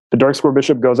 the dark square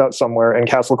bishop goes out somewhere, and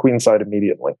castle queenside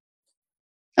immediately.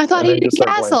 I thought he did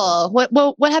castle. What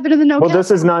happened to the no castle?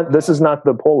 This is not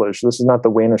the Polish. This is not the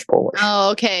Waynish Polish. Oh,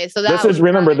 okay. So this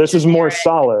is more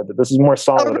solid. This is more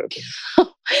solid.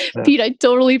 Oh, Pete, I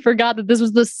totally forgot that this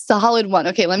was the solid one.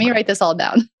 Okay, let me write this all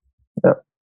down. Yeah.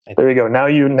 There you go. Now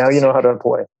you know how to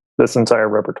play this entire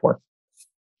repertoire.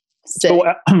 So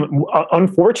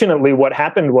unfortunately, what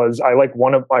happened was I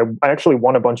actually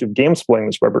won a bunch of games playing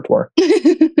this repertoire,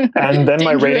 and then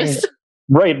my rating.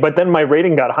 Right, but then my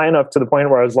rating got high enough to the point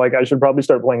where I was like, I should probably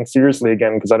start playing seriously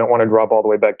again because I don't want to drop all the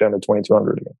way back down to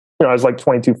 2200 again. I was like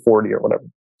 2240 or whatever.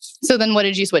 So then what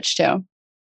did you switch to?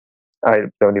 I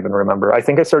don't even remember. I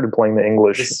think I started playing the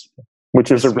English,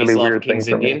 which is a really weird thing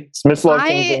for me. Smyslov,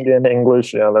 King's Indian,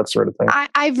 English, yeah, that sort of thing.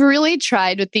 I've really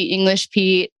tried with the English,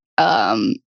 Pete,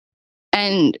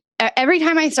 and every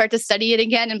time I start to study it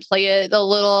again and play it, the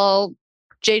little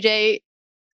JJ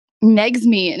negs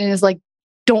me and is like,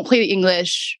 don't play the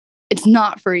English. It's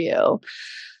not for you.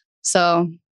 So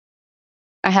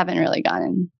I haven't really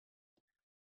gotten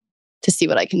to see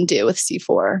what I can do with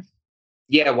c4.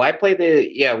 Yeah, why play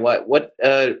what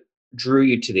drew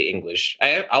you to the English?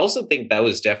 I also think that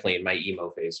was definitely in my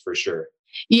emo phase for sure.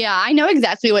 Yeah, I know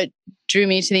exactly what drew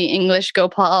me to the English,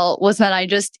 Gopal, was that I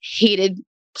just hated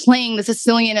playing the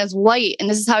Sicilian as white. And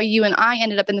this is how you and I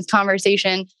ended up in this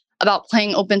conversation about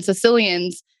playing open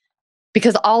Sicilians,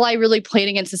 because all I really played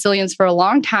against Sicilians for a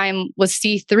long time was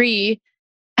c3.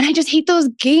 And I just hate those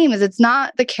games. It's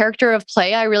not the character of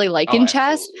play I really like in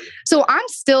chess. Absolutely. So I'm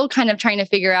still kind of trying to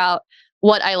figure out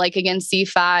what I like against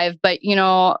c5. But,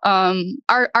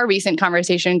 our recent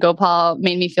conversation, Gopal,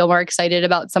 made me feel more excited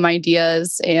about some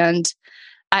ideas. And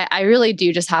I really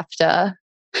do just have to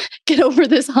get over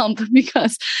this hump,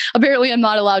 because apparently I'm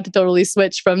not allowed to totally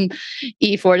switch from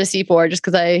e4 to c4 just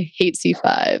because I hate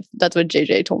c5. That's what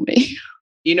JJ told me.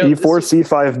 E4,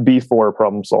 c5, b4,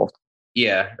 problem solved.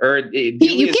 Yeah. Or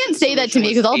you can't say that to me,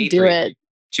 because I'll do it.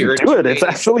 Do it. It's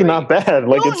actually not bad.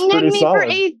 Like, it's pretty solid. For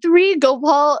a3,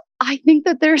 Gopal. I think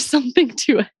that there's something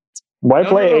to it. Why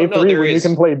play a3 when you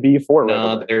can play b4?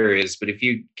 No, there is. But if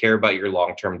you care about your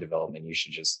long-term development, you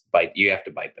should just bite. You have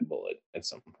to bite the bullet at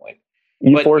some point.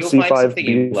 E4,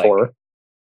 c5, b4.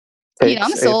 Like.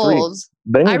 I'm sold.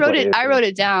 I wrote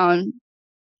it down.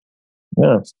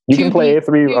 Yeah, you can play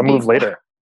a3 a move later.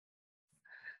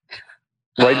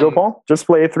 Right, Gopal? Just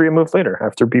play a3 a move later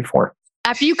after b4.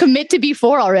 After you commit to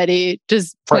b4 already,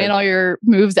 just playing all your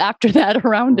moves after that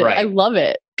around it. Right. I love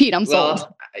it. Pete, I'm sold.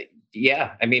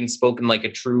 Yeah, I mean, spoken like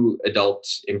a true adult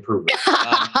improver.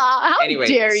 How anyway,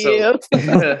 dare you? Who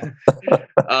said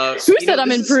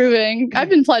I'm improving? I've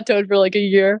been plateaued for like a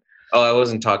year. Oh, I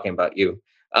wasn't talking about you.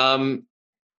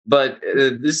 But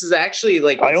this is actually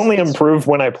like... I only improve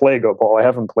when I play, Gopal. I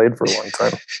haven't played for a long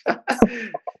time.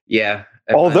 Yeah.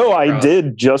 Although I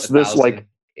did just this, like...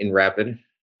 In Rapid.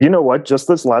 You know what? Just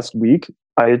this last week,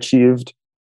 I achieved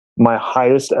my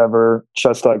highest ever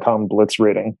chess.com blitz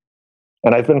rating.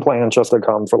 And I've been playing on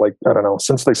chess.com for like, I don't know,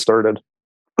 since they started.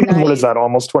 Nice. What is that,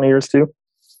 almost 20 years too?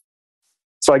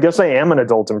 So I guess I am an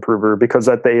adult improver, because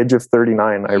at the age of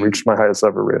 39, I reached my highest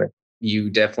ever rating. You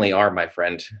definitely are, my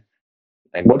friend.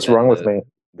 What's wrong with me?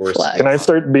 Can I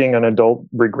start being an adult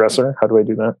regressor? How do I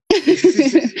do that?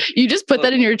 You just put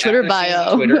that in your Twitter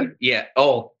bio. Twitter? Yeah.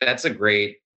 Oh, that's a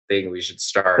great thing. We should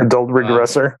start. Adult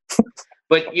regressor.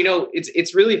 But,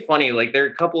 it's really funny. Like, there are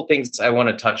a couple of things I want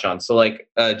to touch on. So, like,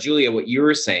 Julia, what you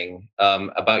were saying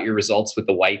about your results with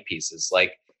the white pieces,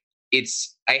 like,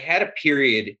 I had a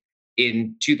period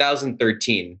in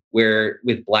 2013 where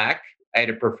with black, I had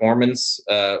a performance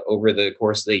over the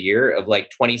course of the year of like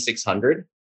 2,600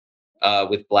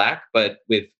 with black, but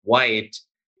with white,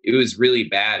 it was really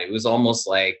bad. It was almost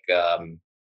like,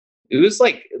 it was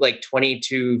like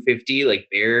 2,250, like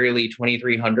barely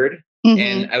 2,300. Mm-hmm.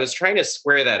 And I was trying to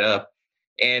square that up.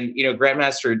 And,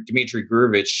 Grandmaster Dmitry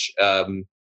Gurevich,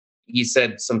 he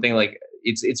said something like,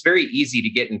 it's very easy to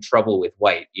get in trouble with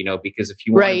white, because if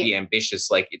you want to be ambitious,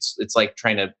 like it's like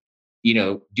trying to,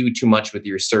 do too much with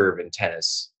your serve in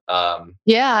tennis.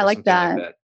 Yeah, I like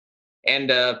that.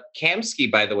 And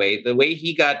Kamsky, by the way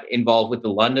he got involved with the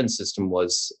London system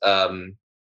was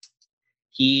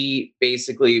he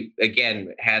basically,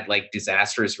 again, had like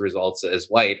disastrous results as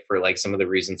white for like some of the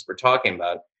reasons we're talking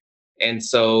about. And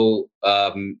so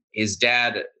his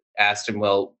dad asked him,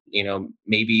 well,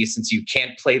 maybe since you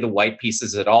can't play the white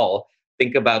pieces at all,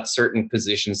 think about certain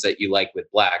positions that you like with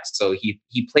black. So he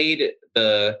played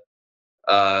the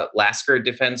Lasker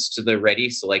defense to the ready.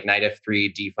 So like knight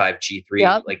f3, d5,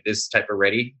 g3, like this type of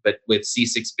ready, but with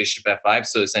c6, bishop f5.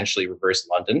 So essentially reverse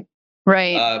London.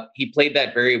 Right. He played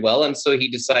that very well. And so he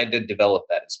decided to develop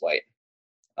that as white.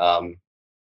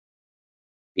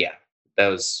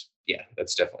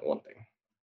 That's definitely one thing.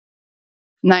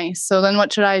 Nice. So then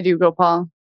what should I do, Gopal?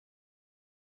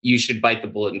 You should bite the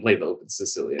bullet and play the open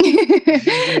Sicilian.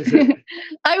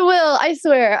 I will. I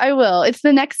swear I will. It's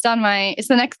the next on my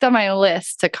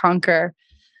list to conquer.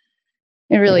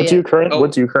 It really is.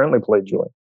 What do you currently play, Julie?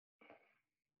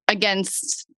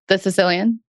 Against the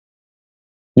Sicilian?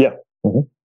 Yeah.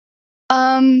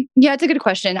 Mm-hmm. Yeah, it's a good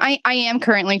question. I am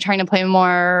currently trying to play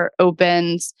more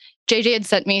opens. JJ had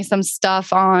sent me some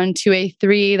stuff on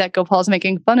 2A3 that Gopal's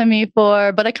making fun of me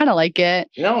for, but I kind of like it.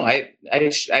 No, I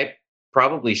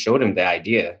probably showed him the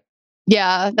idea.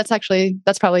 Yeah, that's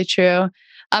probably true.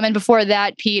 And before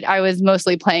that, Pete, I was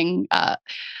mostly playing, I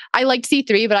liked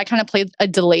C3, but I kind of played a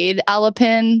delayed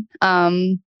Alapin.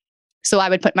 So I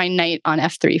would put my knight on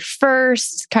F3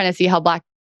 first, kind of see how black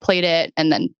played it, and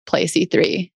then play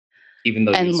C3. Even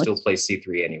though you still play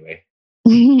C3 anyway.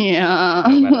 Yeah.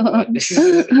 No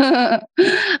matter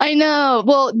I know.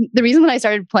 Well, the reason that I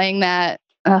started playing that,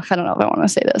 I don't know if I want to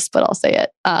say this, but I'll say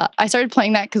it. I started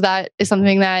playing that because that is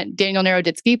something that Daniel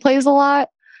Naroditsky plays a lot.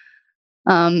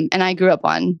 And I grew up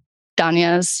on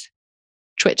Danya's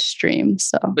Twitch stream.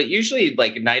 So, But usually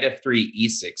like knight f3,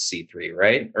 e6, c3,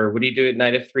 right? Or would he do it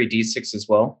knight f3, d6 as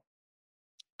well?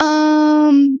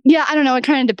 Yeah, I don't know. It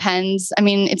kind of depends. I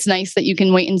mean, it's nice that you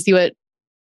can wait and see what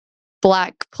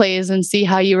Black plays and see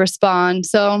how you respond.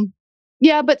 So,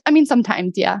 yeah, but I mean,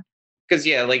 sometimes, yeah. Because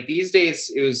like these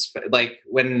days, it was like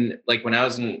when I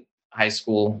was in high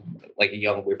school, like a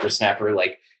young whippersnapper,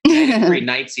 like knight f3,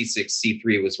 knight c6,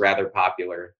 c3 was rather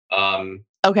popular.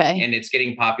 Okay. And it's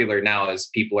getting popular now as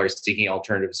people are seeking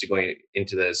alternatives to going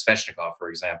into the Sveshnikov, for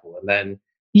example. And then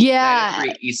yeah,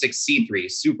 knight f3, e6,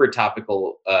 c3, super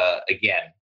topical again.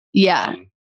 Yeah.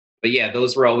 But yeah,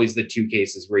 those were always the two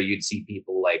cases where you'd see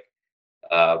people like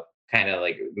kind of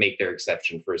like make their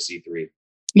exception for a c3.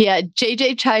 Yeah,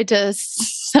 JJ tried to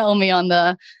sell me on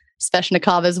the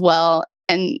Sveshnikov as well.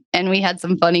 And we had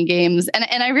some funny games.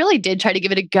 And I really did try to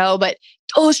give it a go, but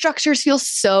those structures feel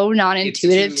so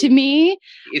non-intuitive to me.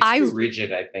 It's too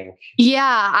rigid, I think.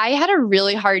 Yeah, I had a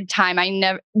really hard time. I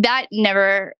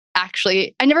never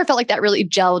felt like that really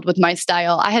gelled with my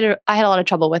style. I had a lot of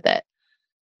trouble with it.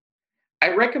 I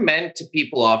recommend to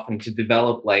people often to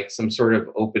develop like some sort of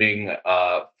opening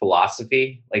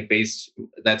philosophy, like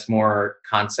that's more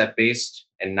concept based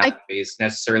and not based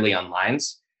necessarily on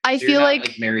lines. I feel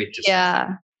like married to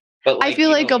something. But I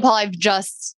feel like Gopal, I've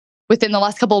just within the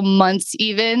last couple of months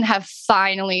even have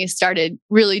finally started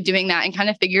really doing that and kind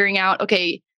of figuring out,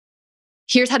 okay,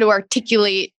 here's how to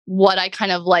articulate what I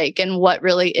kind of like and what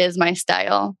really is my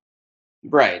style.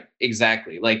 Right,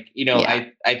 exactly. Like,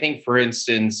 I think, for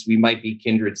instance, we might be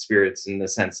kindred spirits in the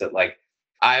sense that, like,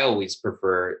 I always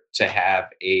prefer to have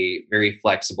a very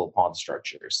flexible pawn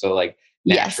structure. So, like,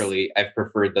 naturally, I've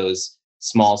preferred those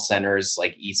small centers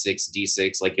like e6,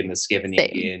 d6, like in the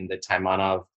Skivanian, the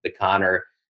Taimanov, the Khan, or,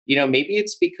 maybe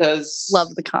it's because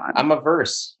love the Khan. I'm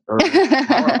averse or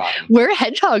power bottom. We're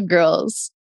hedgehog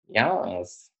girls.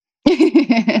 Yes.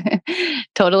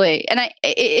 Totally. And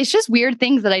it's just weird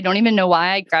things that I don't even know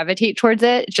why I gravitate towards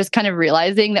it. It's just kind of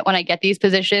realizing that when I get these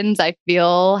positions, I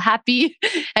feel happy.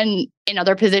 And in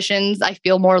other positions, I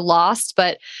feel more lost.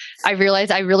 But I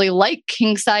realize I really like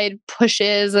kingside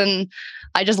pushes and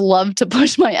I just love to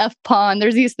push my F pawn.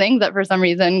 There's these things that for some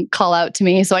reason call out to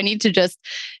me. So I need to just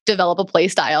develop a play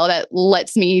style that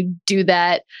lets me do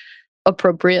that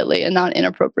appropriately and not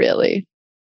inappropriately.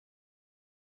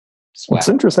 It's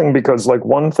interesting because like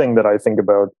one thing that I think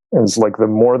about is like the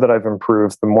more that I've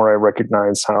improved, the more I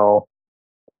recognize how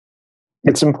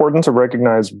it's important to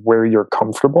recognize where you're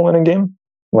comfortable in a game.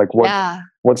 Like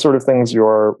what sort of things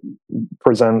you're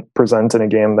present in a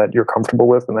game that you're comfortable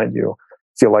with and that you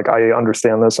feel like I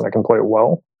understand this and I can play it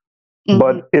well. Mm-hmm.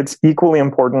 But it's equally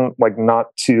important like not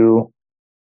to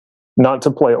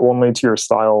play only to your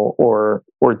style or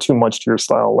too much to your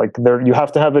style. Like you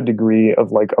have to have a degree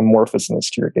of like amorphousness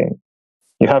to your game.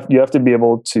 You have to be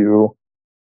able to.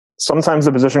 Sometimes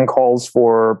the position calls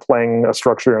for playing a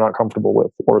structure you're not comfortable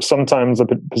with, or sometimes a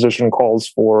position calls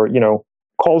for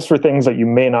things that you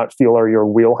may not feel are your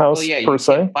wheelhouse per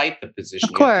se. Can't fight the position.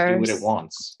 Of course. You have to do what it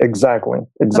wants. Exactly.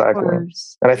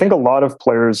 And I think a lot of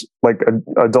players, like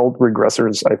adult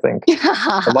regressors,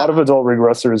 a lot of adult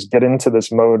regressors get into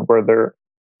this mode where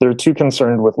they're too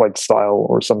concerned with like style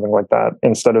or something like that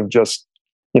instead of just,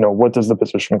 what does the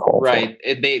position call for? Right.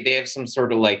 They have some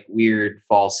sort of like weird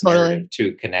false narrative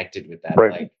too connected with that.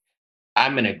 Right. Like,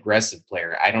 I'm an aggressive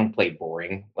player. I don't play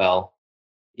boring. Well,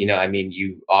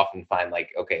 you often find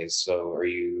like, okay, so are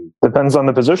you... Depends on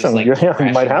the position. Like,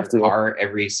 you might have to. Car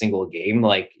every single game.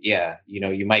 Like,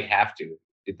 you might have to.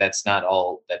 That's not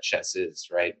all that chess is,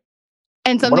 right?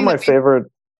 And one of my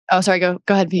favorite... Oh, sorry. Go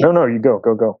ahead, Pete. No, you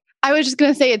go. I was just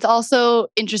going to say, it's also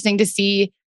interesting to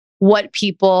see what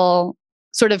people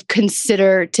sort of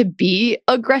consider to be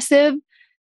aggressive.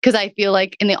 Because I feel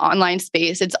like in the online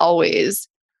space, it's always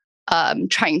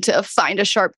trying to find a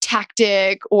sharp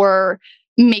tactic or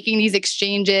making these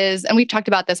exchanges. And we've talked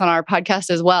about this on our podcast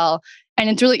as well. And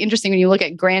it's really interesting when you look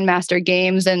at grandmaster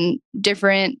games and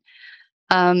different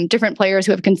players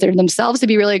who have considered themselves to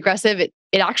be really aggressive. It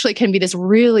actually can be this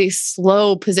really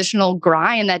slow positional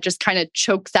grind that just kind of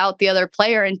chokes out the other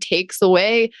player and takes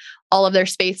away all of their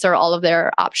space or all of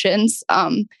their options.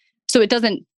 So it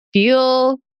doesn't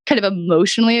feel kind of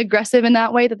emotionally aggressive in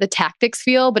that way that the tactics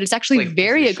feel, but it's actually like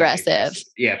very aggressive.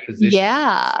 Position.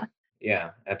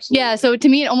 Yeah, absolutely. Yeah, so to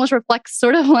me, it almost reflects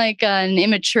sort of like an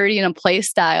immaturity in a play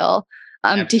style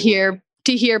to hear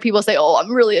to hear people say, oh,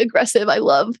 I'm really aggressive. I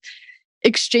love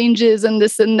exchanges and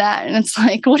this and that. And it's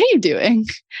like, what are you doing?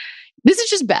 This is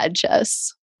just bad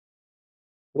chess.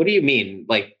 What do you mean?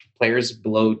 Like players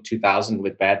below 2000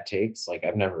 with bad takes? Like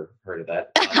I've never heard of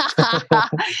that.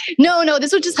 No,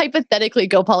 this was just hypothetically,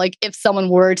 Gopal, like if someone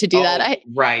were to do that.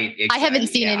 Right. Exactly, I haven't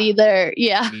seen it either.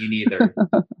 Yeah. Me neither.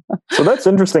 So that's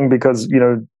interesting because,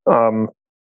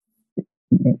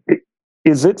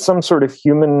 is it some sort of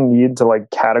human need to like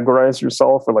categorize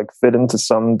yourself or like fit into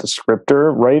some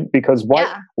descriptor, right? Because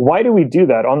why do we do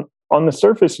that? On the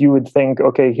surface, you would think,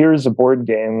 okay, here's a board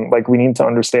game. Like we need to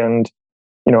understand,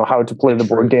 how to play the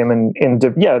board game and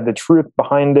the truth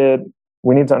behind it.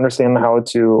 We need to understand how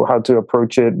to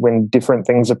approach it when different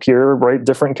things appear, right?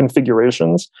 Different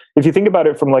configurations. If you think about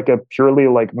it from like a purely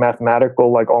like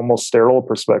mathematical, like almost sterile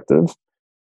perspective,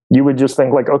 you would just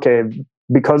think like, okay,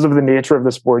 because of the nature of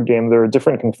this board game, there are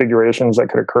different configurations that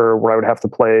could occur where I would have to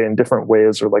play in different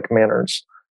ways or like manners.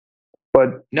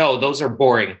 But no, those are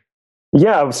boring.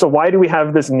 Yeah. So why do we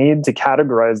have this need to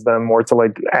categorize them or to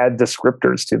like add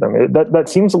descriptors to them? That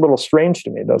seems a little strange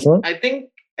to me, doesn't it?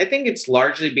 I think it's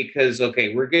largely because,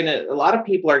 okay, a lot of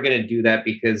people are going to do that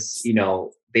because,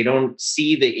 they don't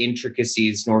see the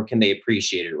intricacies, nor can they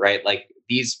appreciate it, right? Like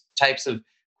these types of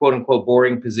quote unquote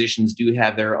boring positions do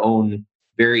have their own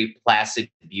very placid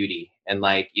beauty. And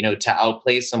like, to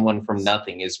outplay someone from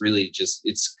nothing is really just,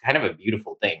 it's kind of a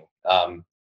beautiful thing.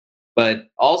 But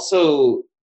also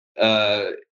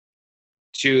to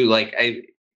like,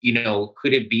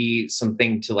 could it be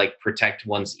something to like protect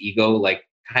one's ego? Like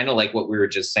kind of like what we were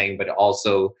just saying, but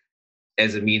also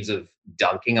as a means of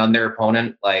dunking on their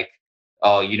opponent. Like,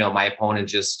 oh, my opponent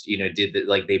just, did that.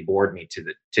 Like they bored me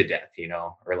to death,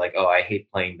 or like, oh, I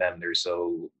hate playing them. They're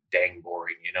so dang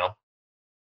boring,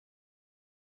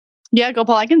 Yeah,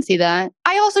 Gopal, I can see that.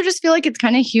 I also just feel like it's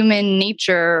kind of human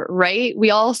nature, right?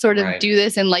 We all sort of do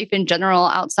this in life in general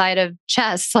outside of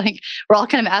chess. Like we're all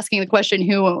kind of asking the question,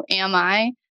 who am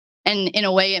I? And in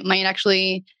a way, it might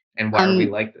actually... And why are we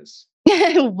like this?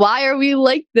 Why are we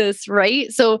like this,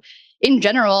 right? So in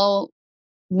general,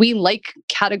 we like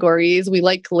categories, we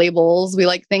like labels, we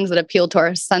like things that appeal to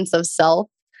our sense of self.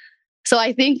 So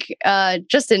I think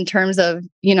just in terms of,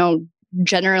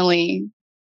 generally...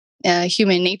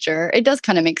 human nature, it does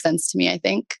kind of make sense to me, I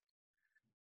think.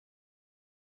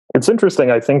 It's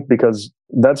interesting, I think, because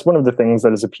that's one of the things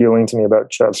that is appealing to me about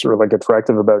chess, or like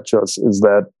attractive about chess, is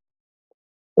that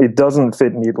it doesn't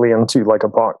fit neatly into like a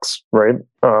box, right?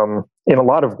 In a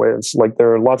lot of ways, like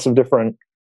there are lots of different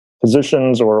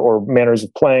positions or manners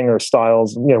of playing or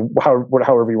styles,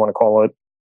 however you want to call it.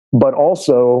 But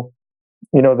also,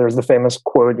 there's the famous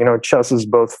quote, chess is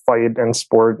both fight and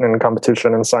sport and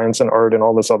competition and science and art and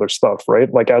all this other stuff,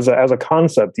 right? Like as a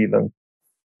concept, even,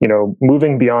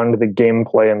 moving beyond the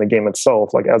gameplay and the game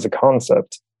itself, like as a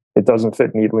concept, it doesn't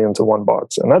fit neatly into one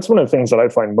box. And that's one of the things that I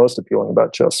find most appealing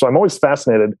about chess. So I'm always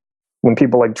fascinated when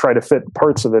people like try to fit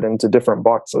parts of it into different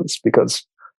boxes, because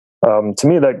to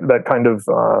me, that kind of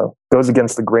goes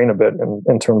against the grain a bit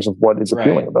in terms of what is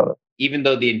appealing about it. Even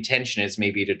though the intention is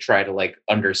maybe to try to like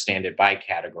understand it by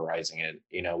categorizing it,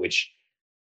 which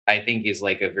I think is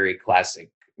like a very classic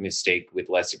mistake with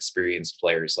less experienced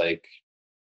players, like,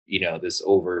 this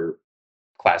over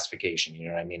classification, you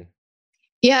know what I mean?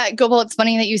 Yeah, Gopal, it's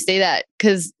funny that you say that,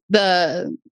 because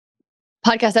the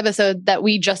podcast episode that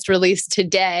we just released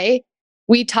today,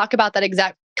 we talk about that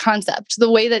exact concept, the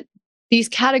way that these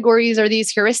categories or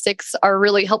these heuristics are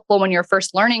really helpful when you're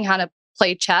first learning how to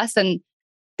play chess. And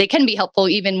they can be helpful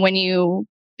even when you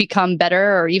become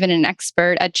better or even an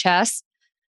expert at chess.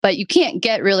 But you can't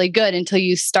get really good until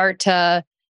you start to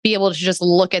be able to just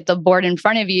look at the board in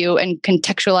front of you and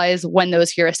contextualize when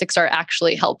those heuristics are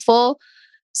actually helpful.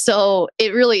 So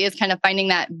it really is kind of finding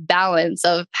that balance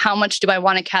of how much do I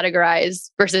want to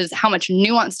categorize versus how much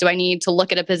nuance do I need to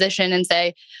look at a position and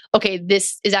say, okay,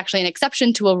 this is actually an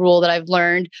exception to a rule that I've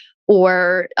learned,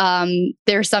 or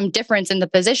there's some difference in the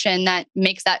position that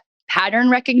makes that pattern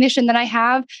recognition that I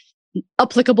have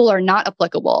applicable or not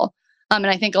applicable. And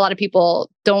I think a lot of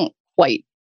people don't quite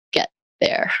get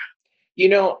there.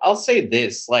 I'll say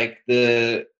this, like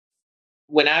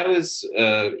when I was,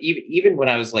 even when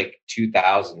I was like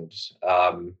 2000,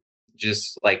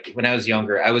 just like when I was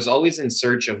younger, I was always in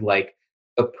search of like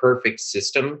a perfect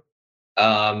system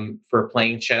for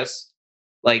playing chess.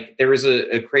 Like there was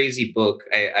a crazy book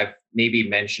I've maybe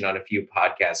mentioned on a few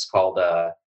podcasts called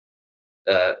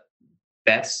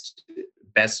Best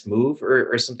Move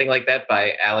or something like that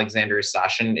by Alexander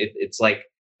Sashin. It's like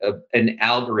an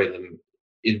algorithm.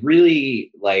 It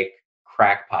really like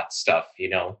crackpot stuff,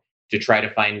 to try to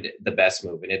find the best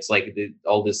move. And it's like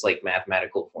all this like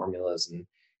mathematical formulas,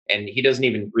 and he doesn't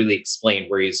even really explain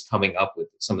where he's coming up with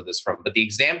some of this from. But the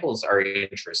examples are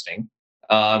interesting.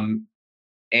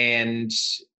 And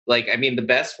like, I mean, the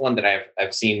best one that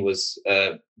I've seen was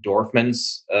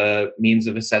Dorfman's means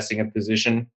of assessing a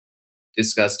position,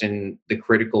 discussed in The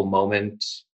Critical Moment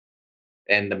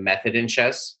and the Method in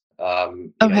Chess.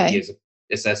 He is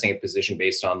assessing a position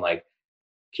based on like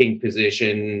king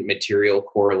position, material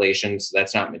correlations. So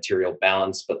that's not material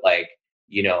balance, but like,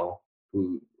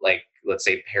 who, like, let's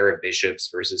say pair of bishops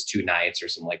versus two knights or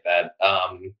something like that.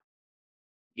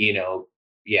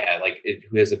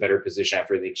 Who has a better position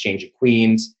after the exchange of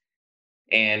queens,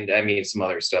 and I mean some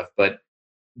other stuff. But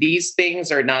these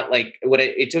things are not like what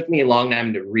it took me a long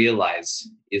time to realize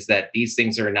is that these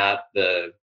things are not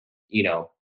the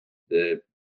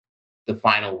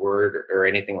final word or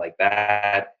anything like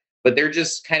that, but they're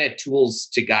just kind of tools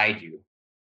to guide you,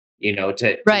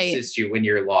 to assist you when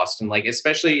you're lost. And like,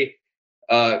 especially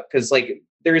because like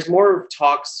there's more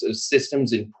talks of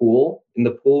systems in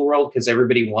the pool world, because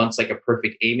everybody wants like a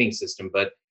perfect aiming system.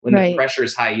 But when the pressure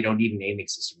is high, you don't need an aiming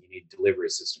system. You need a delivery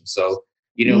system. So,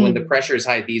 when the pressure is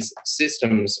high, these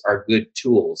systems are good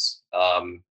tools.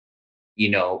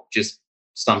 Just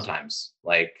sometimes,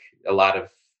 like, a lot of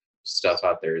stuff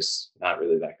out there is not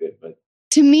really that good. But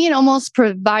to me, it almost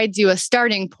provides you a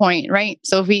starting point, right?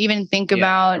 So if we even think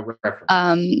about,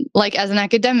 like as an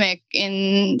academic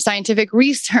in scientific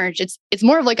research, it's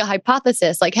more of like a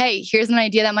hypothesis. Like, hey, here's an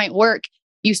idea that might work.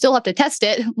 You still have to test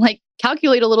it, like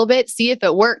calculate a little bit, see if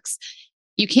it works.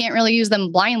 You can't really use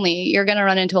them blindly. You're going to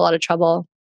run into a lot of trouble.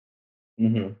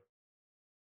 Mm-hmm.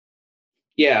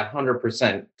 Yeah,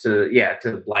 100%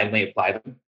 to blindly apply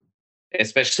them,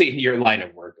 especially in your line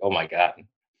of work. Oh my God.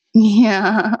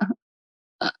 Yeah.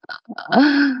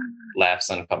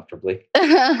 Laughs uncomfortably.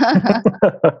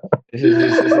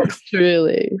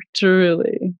 Truly.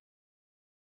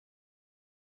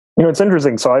 It's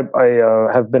interesting. So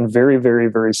I have been very, very,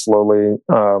 very slowly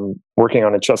working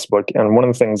on a chess book, and one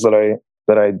of the things that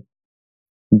I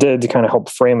did to kind of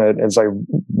help frame it is I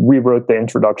rewrote the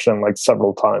introduction like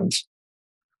several times,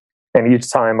 and each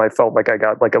time I felt like I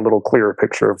got like a little clearer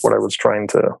picture of what I was trying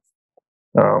to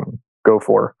go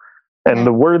for. And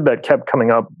the word that kept coming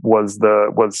up was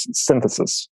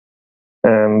synthesis.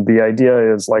 And the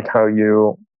idea is like how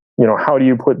how do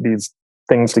you put these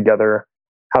things together?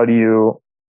 How do you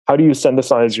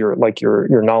synthesize your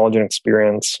knowledge and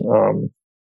experience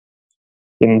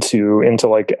into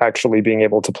like actually being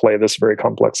able to play this very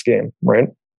complex game, right?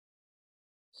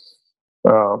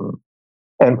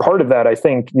 And part of that, I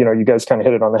think, you guys kind of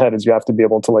hit it on the head, is you have to be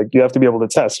able to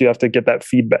test. You have to get that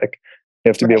feedback. You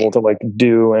have to be able to like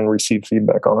do and receive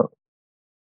feedback on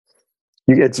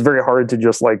it. It's very hard to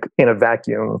just like in a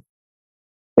vacuum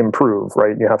improve,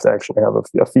 right? You have to actually have a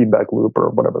feedback loop or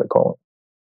whatever they call it.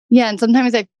 Yeah. And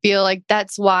sometimes I feel like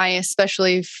that's why,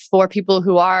 especially for people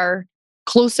who are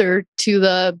closer to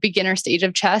the beginner stage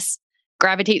of chess,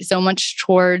 gravitate so much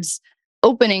towards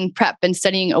opening prep and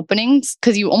studying openings,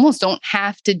 because you almost don't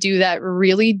have to do that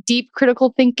really deep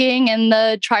critical thinking and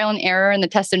the trial and error and the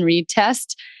test and read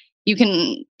test.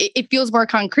 It feels more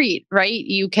concrete, right?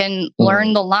 You can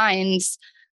learn the lines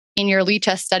in your Lee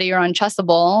chess study or on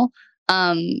Chessable,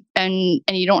 and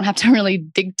you don't have to really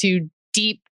dig too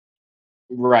deep.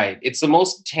 Right. It's the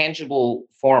most tangible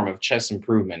form of chess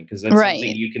improvement, because that's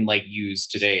something you can like use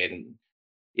today. And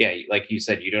yeah, like you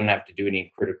said, you don't have to do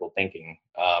any critical thinking.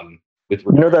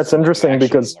 That's interesting,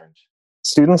 because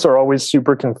students are always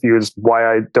super confused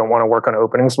why I don't want to work on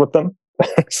openings with them.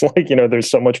 It's like,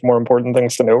 there's so much more important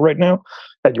things to know right now.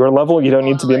 At your level, you don't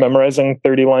need to be memorizing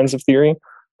 30 lines of theory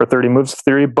or 30 moves of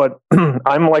theory. But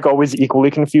I'm like always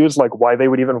equally confused, like why they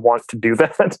would even want to do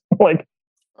that. Like,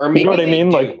 or maybe, you know what I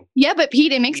mean? Like, yeah, but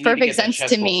Pete, it makes perfect sense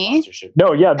to me.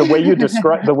 No, yeah, the way you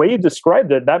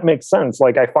described it, that makes sense.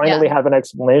 Like, I finally have an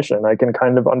explanation. I can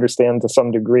kind of understand to some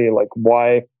degree, like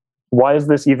why is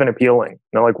this even appealing?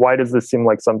 Like, why does this seem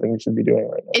like something you should be doing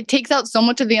right now? It takes out so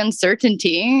much of the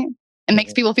uncertainty. It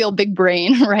makes people feel big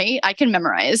brain, right? I can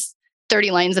memorize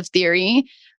 30 lines of theory.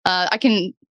 I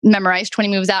can memorize 20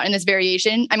 moves out in this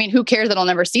variation. I mean, who cares that I'll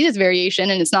never see this variation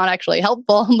and it's not actually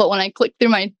helpful? But when I click through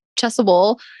my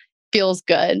Chessable, feels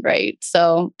good, right?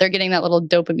 So they're getting that little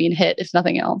dopamine hit, if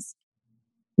nothing else.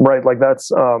 Right. Like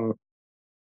that's another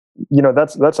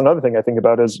thing I think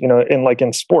about is,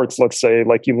 in sports, let's say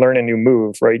like you learn a new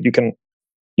move, right? You can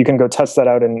go test that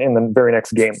out in the very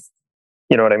next game.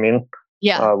 You know what I mean?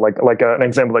 Yeah. Like an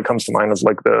example that comes to mind is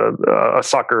like a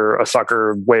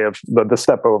soccer way of the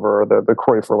step over or the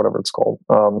Cruyff or whatever it's called.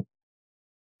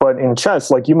 But But in chess,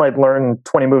 like you might learn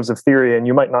 20 moves of theory and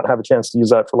you might not have a chance to use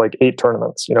that for like 8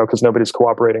 tournaments, because nobody's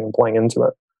cooperating and playing into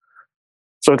it.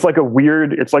 So it's like a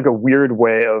weird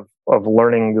way of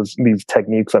learning these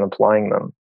techniques and applying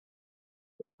them.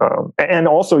 And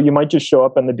also you might just show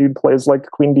up and the dude plays like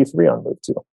Queen D3 on move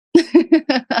 2.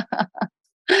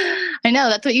 I know,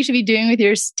 that's what you should be doing with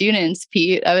your students,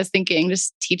 Pete. I was thinking,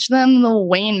 just teach them the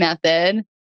Wayne method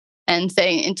and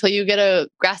say, until you get a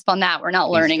grasp on that, we're not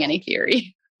learning any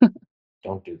theory.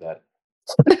 Don't do that.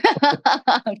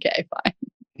 Okay, fine.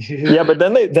 Yeah, but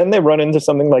then they run into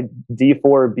something like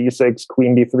D4, B6,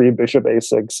 Queen D3, Bishop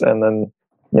A6, and then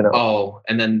Oh,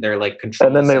 and then they're like control.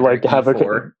 And then they like have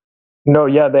E4.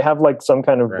 they have like some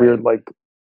kind of weird like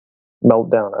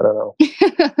meltdown. I don't know.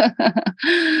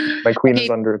 My queen is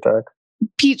under attack.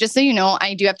 Pete, just so you know,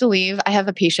 I do have to leave. I have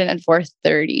a patient at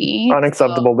 4:30.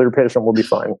 Unacceptable. Their patient will be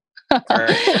fine. All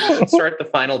right, let's start the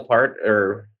final part.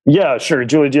 Or yeah, sure.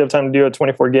 Julie, do you have time to do a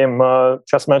 24-game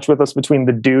chess match with us between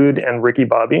the dude and Ricky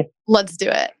Bobby? Let's do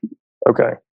it.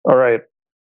 Okay. All right.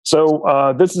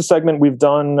 So this is a segment we've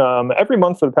done every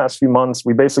month for the past few months.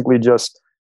 We basically just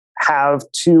have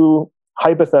 2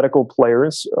 hypothetical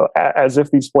players as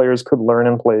if these players could learn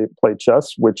and play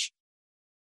chess, which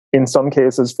in some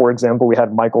cases, for example, we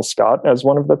had Michael Scott as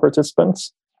one of the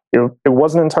participants. It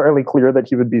wasn't entirely clear that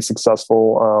he would be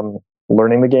successful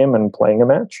learning the game and playing a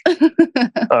match,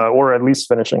 or at least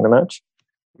finishing the match.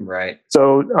 Right.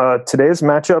 So today's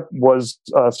matchup was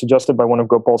suggested by one of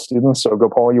Gopal's students. So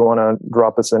Gopal, you want to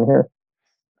drop us in here?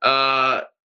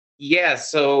 Yeah.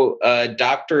 So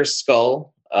Dr.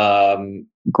 Skull.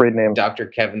 Great name. Dr.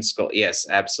 Kevin Skull. Yes,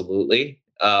 absolutely.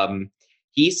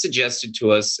 He suggested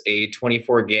to us a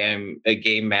 24-game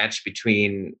match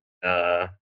between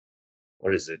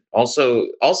what is it?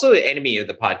 Also the enemy of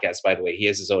the podcast, by the way. He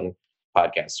has his own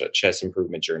podcast, Chess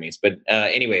Improvement Journeys. But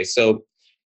anyway, so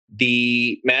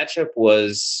the matchup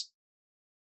was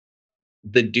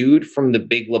the dude from The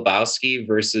Big Lebowski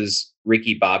versus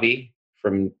Ricky Bobby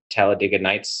from Talladega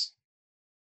Nights.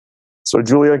 So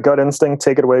Julia, gut instinct,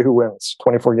 take it away. Who wins?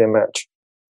 24-game match.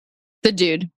 The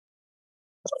dude.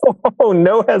 Oh,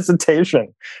 no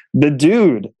hesitation. The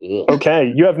dude. Ugh.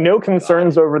 Okay. You have no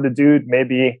concerns over the dude.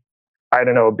 Maybe, I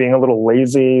don't know, being a little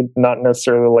lazy, not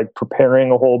necessarily like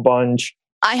preparing a whole bunch.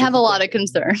 I have a lot of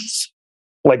concerns.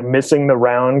 Like missing the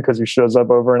round because he shows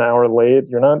up over an hour late.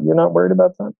 You're not worried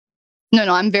about that?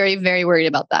 No, I'm very, very worried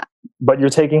about that. But you're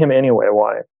taking him anyway.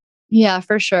 Why? Yeah,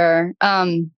 for sure.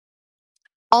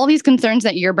 All these concerns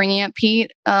that you're bringing up,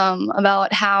 Pete,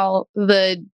 about how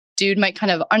the dude might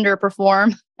kind of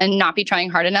underperform and not be trying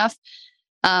hard enough.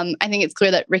 I think it's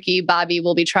clear that Ricky Bobby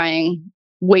will be trying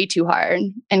way too hard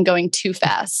and going too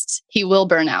fast. He will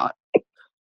burn out.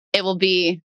 It will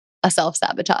be a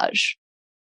self-sabotage.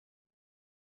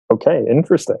 Okay,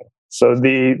 interesting. So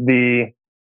the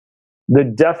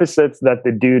deficits that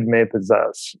the dude may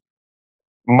possess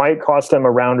might cost him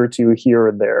a round or 2 here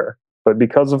or there. But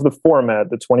because of the format,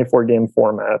 the 24-game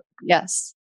format,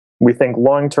 yes, we think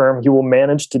long-term he will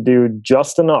manage to do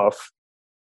just enough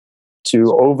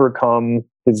to overcome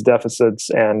his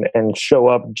deficits and show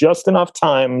up just enough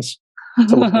times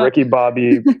to let Ricky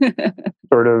Bobby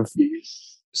sort of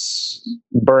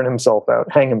burn himself out,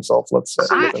 hang himself, let's say.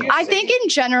 I think in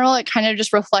general, it kind of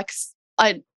just reflects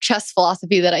a chess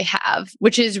philosophy that I have,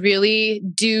 which is really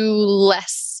do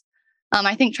less.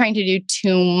 I think trying to do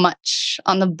too much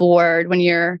on the board when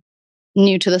you're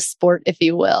new to the sport, if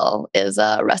you will, is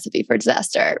a recipe for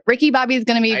disaster. Ricky Bobby is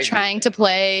going to be trying to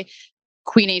play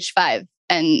Queen H5,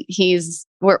 and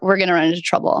we're going to run into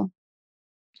trouble.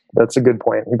 That's a good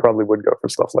point. He probably would go for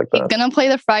stuff like that. He's going to play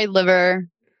the fried liver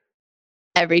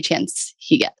every chance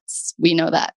he gets. We know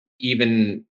that.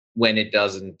 Even when it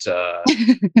doesn't,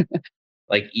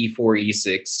 like E4,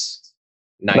 E6,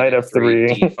 Knight F3,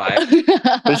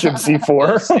 D5, Bishop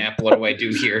C4. Snap, what do I do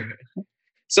here?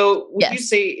 So would you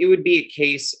say it would be a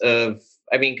case of,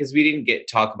 I mean, because we didn't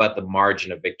talk about the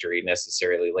margin of victory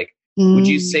necessarily. Like, would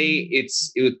you say it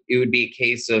would be a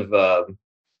case of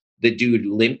the dude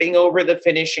limping over the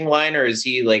finishing line, or is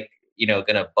he like, going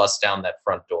to bust down that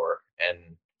front door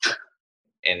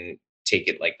and take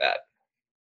it like that?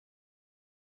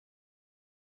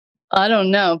 I don't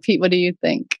know. Pete, what do you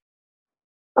think?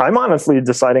 I'm honestly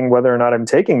deciding whether or not I'm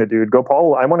taking the dude.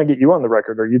 Gopal, I want to get you on the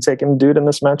record. Are you taking the dude in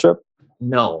this matchup?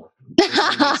 No.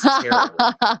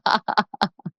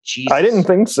 I didn't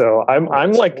think so. I'm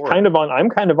kind of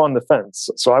on the fence.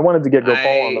 So I wanted to get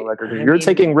Gopal on the record. You're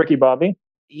taking Ricky Bobby?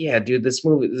 Yeah, dude, this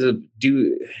movie is the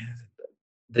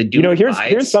dude.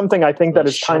 Here's something I think that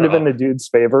is kind of in the dude's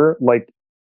favor. Like,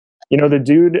 the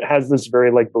dude has this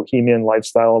very like bohemian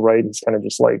lifestyle, right? He's kind of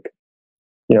just like,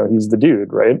 he's the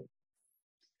dude, right?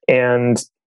 And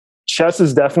chess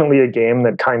is definitely a game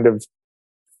that kind of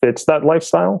fits that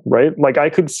lifestyle, right? Like I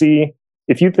could see,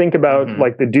 if you think about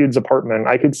like the dude's apartment,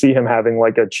 I could see him having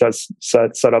like a chess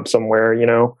set up somewhere,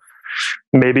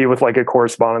 maybe with like a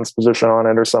correspondence position on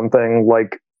it or something.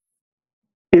 Like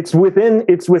it's within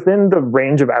the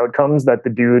range of outcomes that the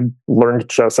dude learned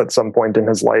chess at some point in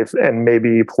his life and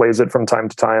maybe plays it from time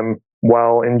to time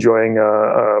while enjoying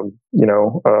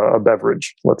a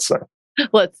beverage, let's say.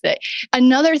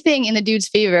 Another thing in the dude's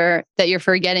favor that you're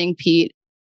forgetting, Pete,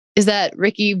 is that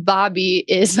Ricky Bobby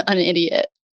is an idiot.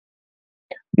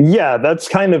 Yeah, that's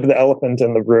kind of the elephant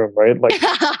in the room, right? Like,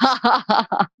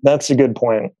 that's a good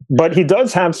point. But he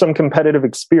does have some competitive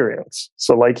experience.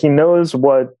 So like he knows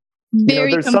what,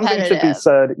 there's something to be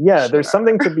said. Yeah, there's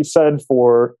something to be said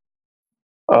for,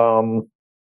 I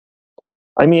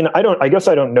guess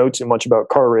I don't know too much about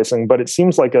car racing, but it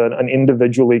seems like an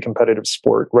individually competitive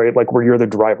sport, right? Like where you're the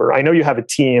driver. I know you have a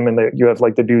team and that you have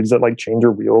like the dudes that like change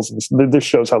your wheels. And this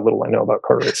shows how little I know about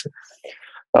car racing.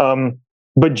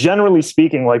 But generally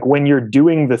speaking, like when you're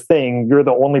doing the thing, you're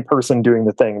the only person doing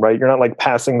the thing, right? You're not like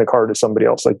passing the car to somebody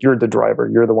else. Like you're the driver.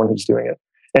 You're the one who's doing it.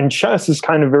 And chess is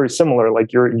kind of very similar.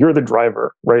 Like you're the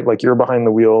driver, right? Like you're behind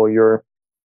the wheel.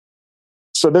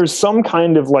 So there's some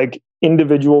kind of like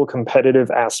individual competitive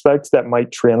aspect that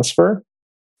might transfer.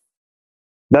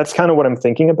 That's kind of what I'm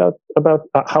thinking about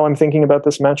how I'm thinking about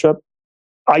this matchup.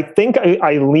 I think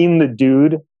I lean the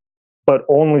dude, but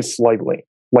only slightly.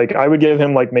 Like I would give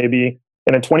him like maybe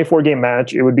in a 24 game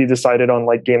match, it would be decided on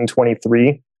like game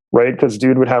 23, right? Because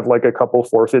dude would have like a couple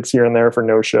forfeits here and there for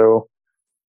no show.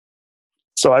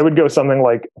 So I would go something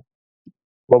like,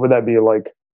 what would that be,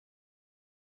 like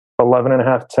 11 and a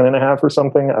half, 10 and a half or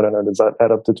something? I don't know. Does that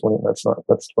add up to 20?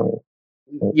 That's 20.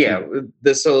 Yeah.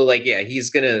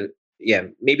 He's going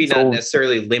to, maybe not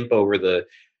necessarily limp over the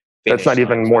finish. That's not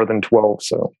even more than 12.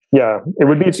 So yeah, it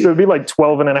would be like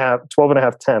 12 and a half,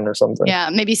 10 or something.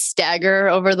 Yeah. Maybe stagger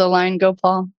over the line,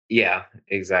 Gopal. Yeah,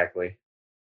 exactly.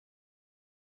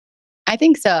 I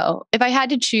think so. If I had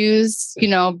to choose,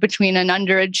 between an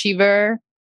underachiever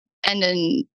and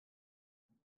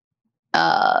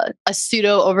a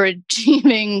pseudo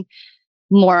overachieving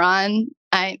moron,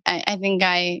 I think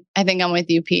I'm with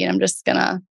you, Pete. I'm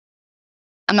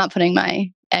not putting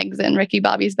my eggs in Ricky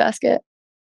Bobby's basket.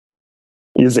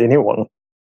 Is anyone?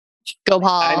 Gopal.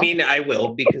 I mean, I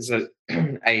will because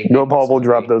Gopal will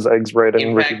drop those eggs right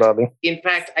in Ricky Bobby. In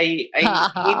fact, I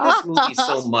hate this movie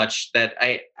so much that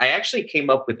I actually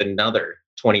came up with another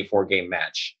 24 game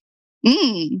match.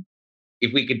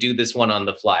 If we could do this one on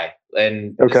the fly.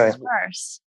 And okay.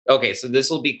 Okay, so this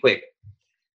will be quick.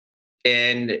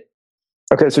 And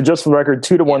okay, so just for the record,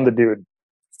 2-1 the dude.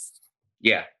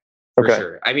 Yeah. For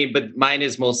sure. I mean, but mine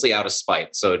is mostly out of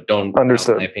spite, so don't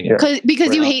understood. My opinion. Yeah.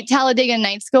 Because you hate Talladega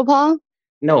Nights, Gopal?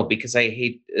 No, because I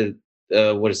hate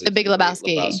what is it? The Big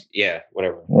Lebowski. Yeah,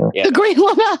 whatever. Yeah. The Great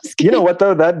Lebowski. You know what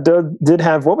though? That did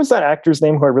have, what was that actor's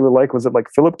name who I really like? Was it like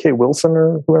Philip K. Wilson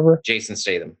or whoever? Jason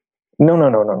Statham.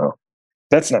 No.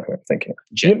 That's not who I'm thinking of.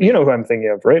 You know who I'm thinking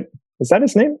of, right? Is that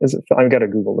his name? Is it? I've got to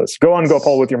Google this. Go on,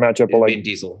 Gopal, with your matchup. Vin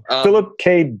Diesel. Philip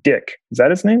K. Dick. Is that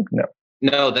his name?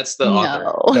 No, that's the author.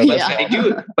 No,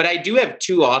 I do have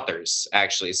 2 authors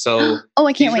actually. So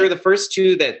I can't wait. These are the first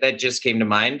 2 that just came to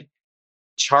mind.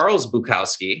 Charles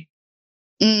Bukowski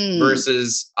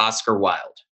versus Oscar Wilde.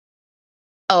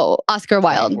 Oh, Oscar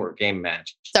Wilde. 4-game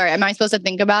match. Sorry, am I supposed to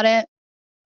think about it?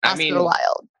 Oscar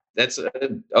Wilde. That's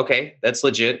okay. That's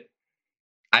legit.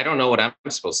 I don't know what I'm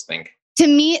supposed to think. To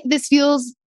me, this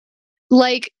feels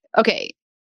like, okay,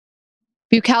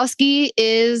 Bukowski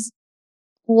is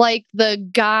like the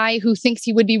guy who thinks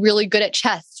he would be really good at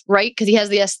chess, right? Because he has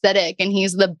the aesthetic and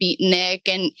he's the beatnik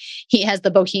and he has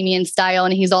the bohemian style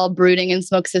and he's all brooding and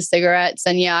smokes his cigarettes.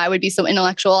 And yeah, I would be so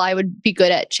intellectual. I would be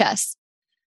good at chess.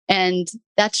 And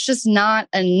that's just not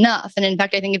enough. And in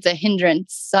fact, I think it's a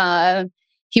hindrance.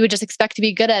 He would just expect to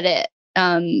be good at it.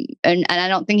 And I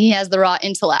don't think he has the raw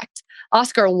intellect.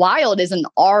 Oscar Wilde is an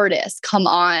artist. Come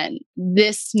on.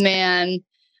 This man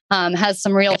has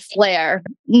some real flair.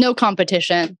 No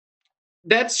competition.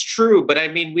 That's true. But I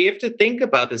mean, we have to think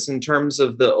about this in terms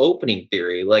of the opening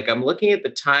theory. Like I'm looking at the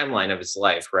timeline of his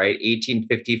life, right?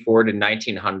 1854 to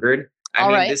 1900.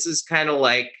 This is kind of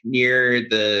like near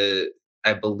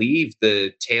I believe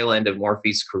the tail end of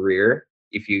Morphy's career,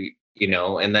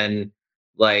 and then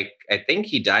like, I think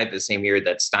he died the same year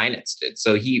that Steinitz did.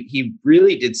 So he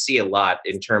really did see a lot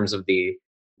in terms of the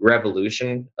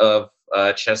revolution of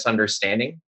chess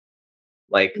understanding,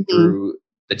 like through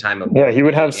the time of. Yeah, he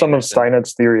would have some of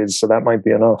Steinitz theories, so that might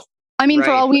be enough. I mean,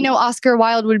 for Right. all we know, Oscar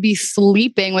Wilde would be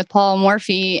sleeping with Paul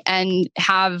Morphy and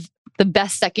have the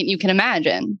best second you can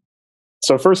imagine.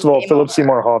 So first of all, Game Philip over.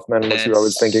 Seymour Hoffman was who I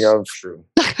was thinking of. True.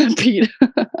 Pete.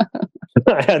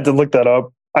 I had to look that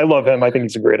up. I love him. I think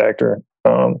he's a great actor.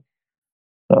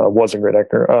 Was a great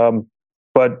actor.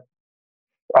 But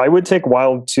I would take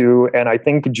Wilde too, and I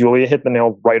think Julia hit the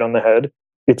nail right on the head.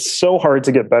 It's so hard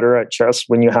to get better at chess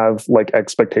when you have like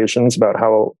expectations about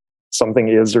how something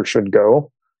is or should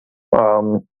go.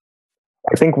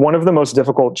 I think one of the most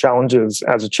difficult challenges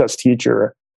as a chess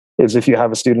teacher is if you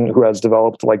have a student who has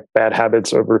developed like bad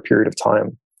habits over a period of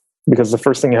time, because the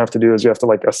first thing you have to do is you have to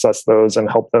like assess those and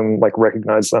help them like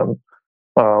recognize them.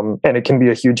 And it can be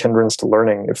a huge hindrance to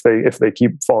learning if they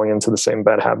keep falling into the same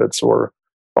bad habits or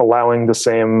allowing the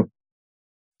same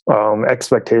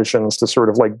expectations to sort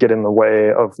of like get in the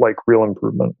way of like real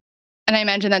improvement. And I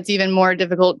imagine that's even more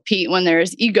difficult, Pete, when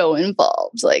there's ego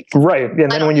involved. Like, right.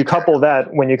 And then when you couple that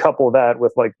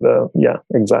with like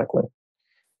exactly.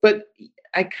 But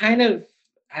I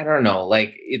don't know,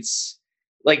 like it's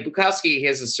like Bukowski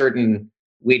has a certain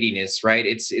wittiness, right?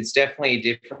 It's definitely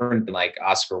different than like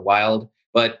Oscar Wilde,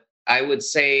 but I would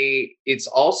say it's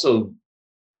also,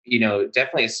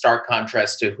 definitely a stark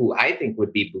contrast to who I think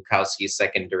would be Bukowski's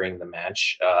second during the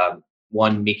match,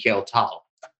 one Mikhail Tal.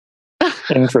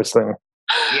 Interesting.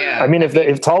 Yeah. I mean,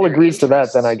 if Tal agrees to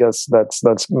that, then I guess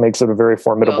that's makes it a very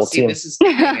formidable team. This is the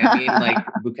thing. I mean, like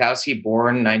Bukowski,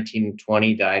 born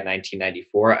 1920, died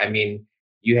 1994. I mean,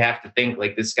 you have to think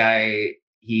like this guy.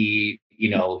 He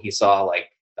saw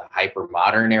like the hyper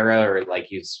modern era, or like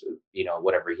he's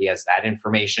whatever. He has that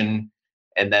information,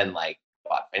 and then like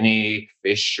Botvinnik,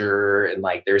 Fischer, and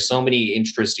like there's so many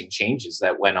interesting changes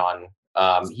that went on.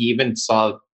 He even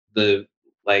saw the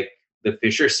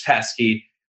Fischer-Spassky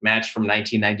match from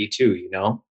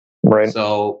 1992, Right.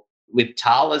 So with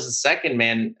Tal as a second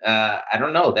man, I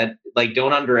don't know, that like,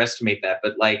 don't underestimate that,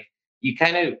 but like you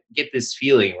kind of get this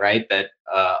feeling, right, that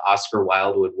Oscar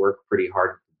Wilde would work pretty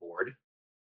hard at the board.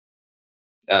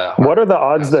 What are the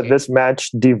odds that this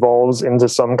match devolves into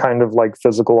some kind of like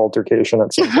physical altercation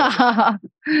at some point?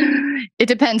 It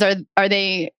depends. Are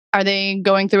they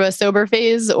going through a sober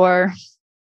phase, or?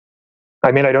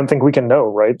 I mean, I don't think we can know,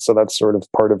 right? So that's sort of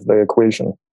part of the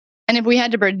equation. And if we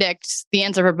had to predict, the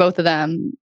answer for both of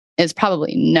them is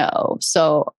probably no.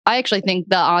 So I actually think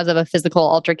the odds of a physical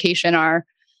altercation are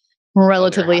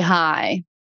relatively high.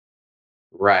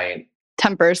 Right.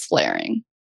 Tempers flaring.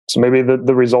 So maybe the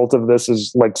result of this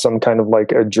is like some kind of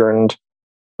like adjourned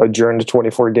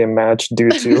 24 game match due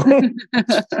to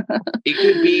it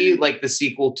could be like the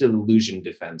sequel to Illusion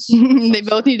Defense. They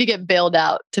both need to get bailed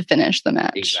out to finish the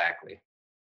match. Exactly.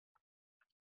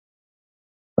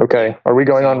 Okay. Are we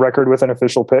going on record with an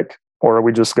official pick, or are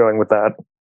we just going with that?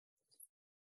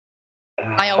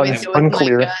 I always go with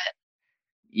unclear. my gut.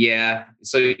 Yeah.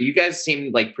 So you guys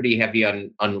seem like pretty heavy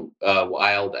on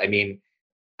Wilde. I mean,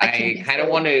 I kind of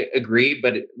want to agree,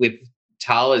 but with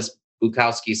Tal as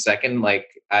Bukowski's second, like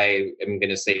I am going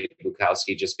to say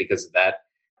Bukowski just because of that.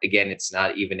 Again, it's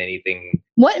not even anything.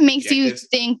 What makes objective. you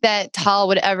think that Tal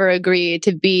would ever agree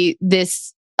to be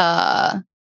this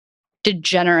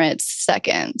degenerate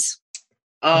second?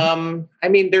 I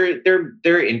mean,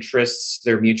 their interests,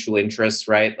 their mutual interests,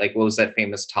 right? Like, what was that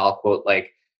famous Tal quote?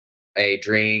 Like, I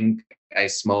drink, I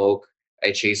smoke,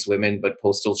 I chase women, but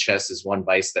postal chess is one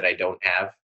vice that I don't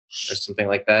have, or something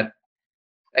like that.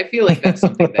 I feel like that's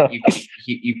something that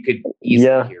you could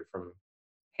easily hear from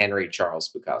Henry Charles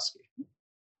Bukowski.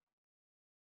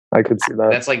 I could see that.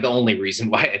 That's like the only reason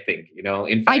why I think,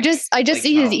 in fact, I just like,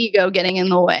 see his ego getting in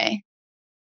the way.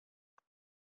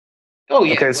 Oh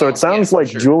yeah. Okay, so it sounds like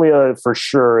sure. Julia for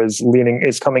sure is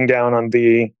coming down on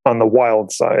the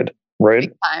Wild side,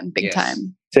 right? Big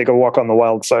time. Take a walk on the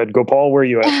Wild side. Gopal, where are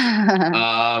you at?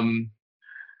 I'm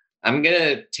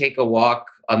gonna take a walk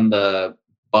on the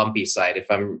bumpy side if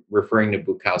I'm referring to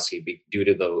Bukowski due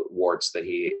to the warts that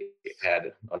he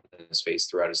had on his face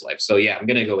throughout his life. So yeah, I'm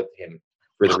gonna go with him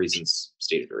for the reasons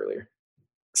stated earlier.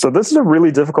 So this is a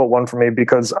really difficult one for me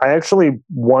because I actually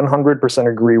 100%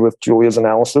 agree with Julia's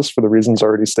analysis for the reasons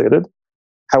already stated.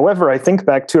 However, I think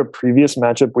back to a previous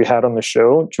matchup we had on the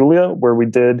show, Julia, where we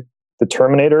did the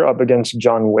Terminator up against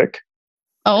John Wick.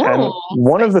 Oh, and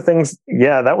one of the things,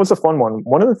 that was a fun one.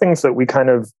 One of the things that we kind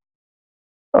of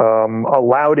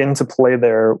allowed into play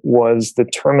there was the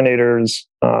Terminator's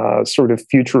sort of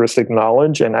futuristic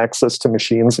knowledge and access to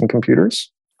machines and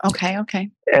computers. Okay.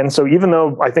 And so even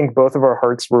though I think both of our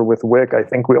hearts were with Wick, I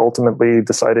think we ultimately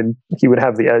decided he would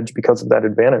have the edge because of that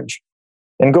advantage.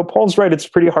 And Gopal's right, it's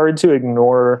pretty hard to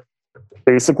ignore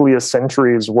basically a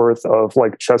century's worth of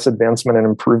like chess advancement and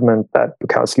improvement that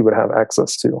Bukowski would have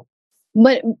access to.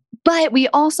 But we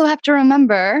also have to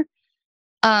remember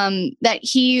that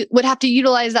he would have to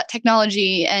utilize that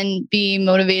technology and be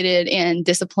motivated and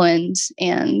disciplined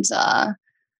and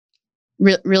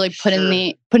really put in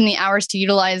the hours to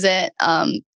utilize it.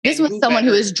 This was someone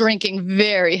who is drinking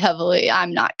very heavily.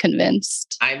 I'm not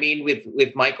convinced. I mean,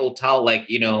 with Michael Tal, like,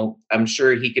 you know, I'm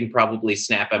sure he can probably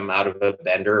snap him out of a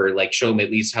bender or like show him at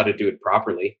least how to do it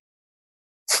properly.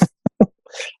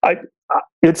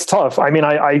 It's tough. I mean,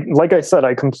 I like I said,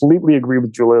 I completely agree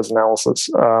with Julia's analysis.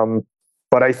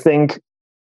 But I think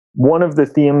one of the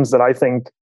themes that I think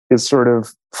is sort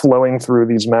of flowing through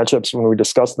these matchups when we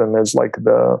discuss them is like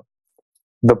the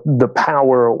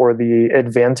power or the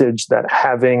advantage that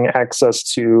having access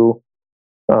to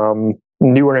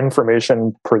newer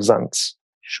information presents.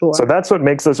 Sure. So that's what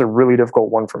makes this a really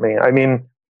difficult one for me. I mean,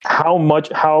 how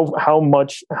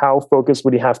focused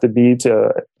would he have to be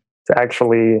to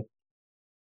actually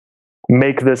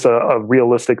make this a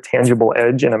realistic, tangible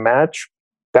edge in a match?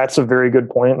 That's a very good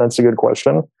point. That's a good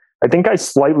question. I think I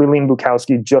slightly lean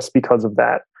Bukowski just because of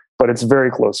that, but it's very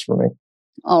close for me.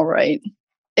 All right.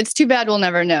 It's too bad we'll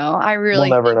never know. We'll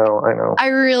never know. I know. I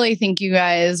really think you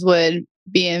guys would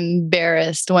be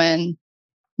embarrassed when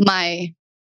my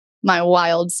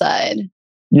wild side.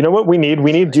 You know what we need?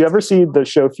 Do you ever see the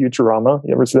show Futurama?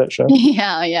 You ever see that show?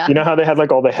 Yeah. You know how they had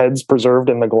like all the heads preserved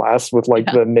in the glass with like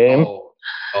the name?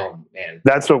 Oh man.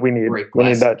 That's what we need. We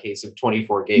need that case of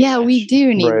 24 game. Yeah, match. We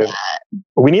do need that.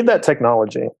 We need that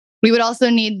technology. We would also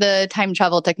need the time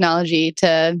travel technology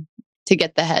to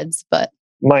get the heads, but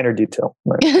minor detail.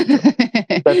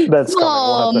 That's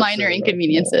small minor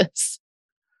inconveniences.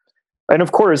 And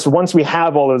of course, once we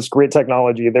have all this great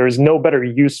technology, there is no better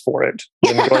use for it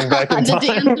than going back in time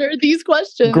to answer these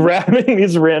questions. Grabbing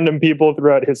these random people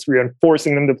throughout history and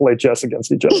forcing them to play chess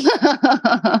against each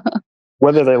other,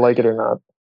 whether they like it or not.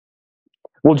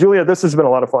 Well, Julia, this has been a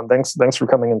lot of fun. Thanks for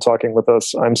coming and talking with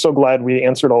us. I'm so glad we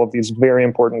answered all of these very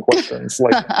important questions,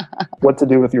 like what to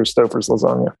do with your Stouffer's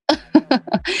lasagna.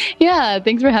 Yeah,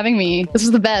 thanks for having me. This was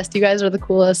the best. You guys are the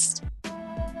coolest.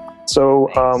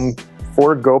 So,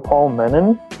 for Gopal,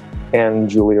 Menon, and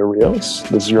Julia Rios,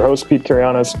 this is your host, Pete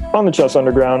Karagianis, on the Chess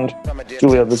Underground.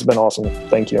 Julia, this has been awesome.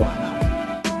 Thank you.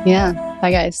 Yeah.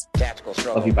 Bye, guys.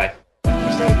 Love you. Bye.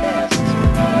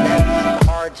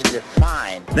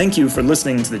 Thank you for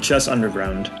listening to the Chess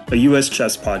Underground, a U.S.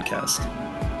 chess podcast.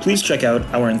 Please check out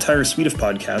our entire suite of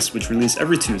podcasts, which release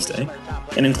every Tuesday,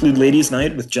 and include Ladies'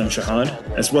 Night with Jen Shahad,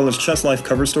 as well as Chess Life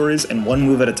cover stories and One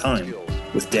Move at a Time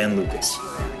with Dan Lucas.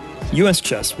 U.S.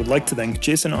 Chess would like to thank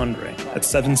Jason Andre at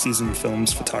 7 Season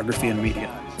Films Photography and Media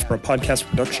for our podcast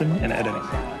production and editing.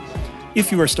 If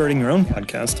you are starting your own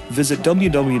podcast, visit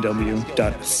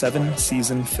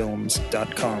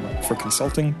www.7seasonfilms.com for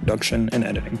consulting, production, and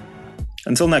editing.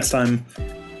 Until next time,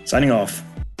 signing off,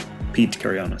 Pete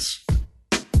Karagianis.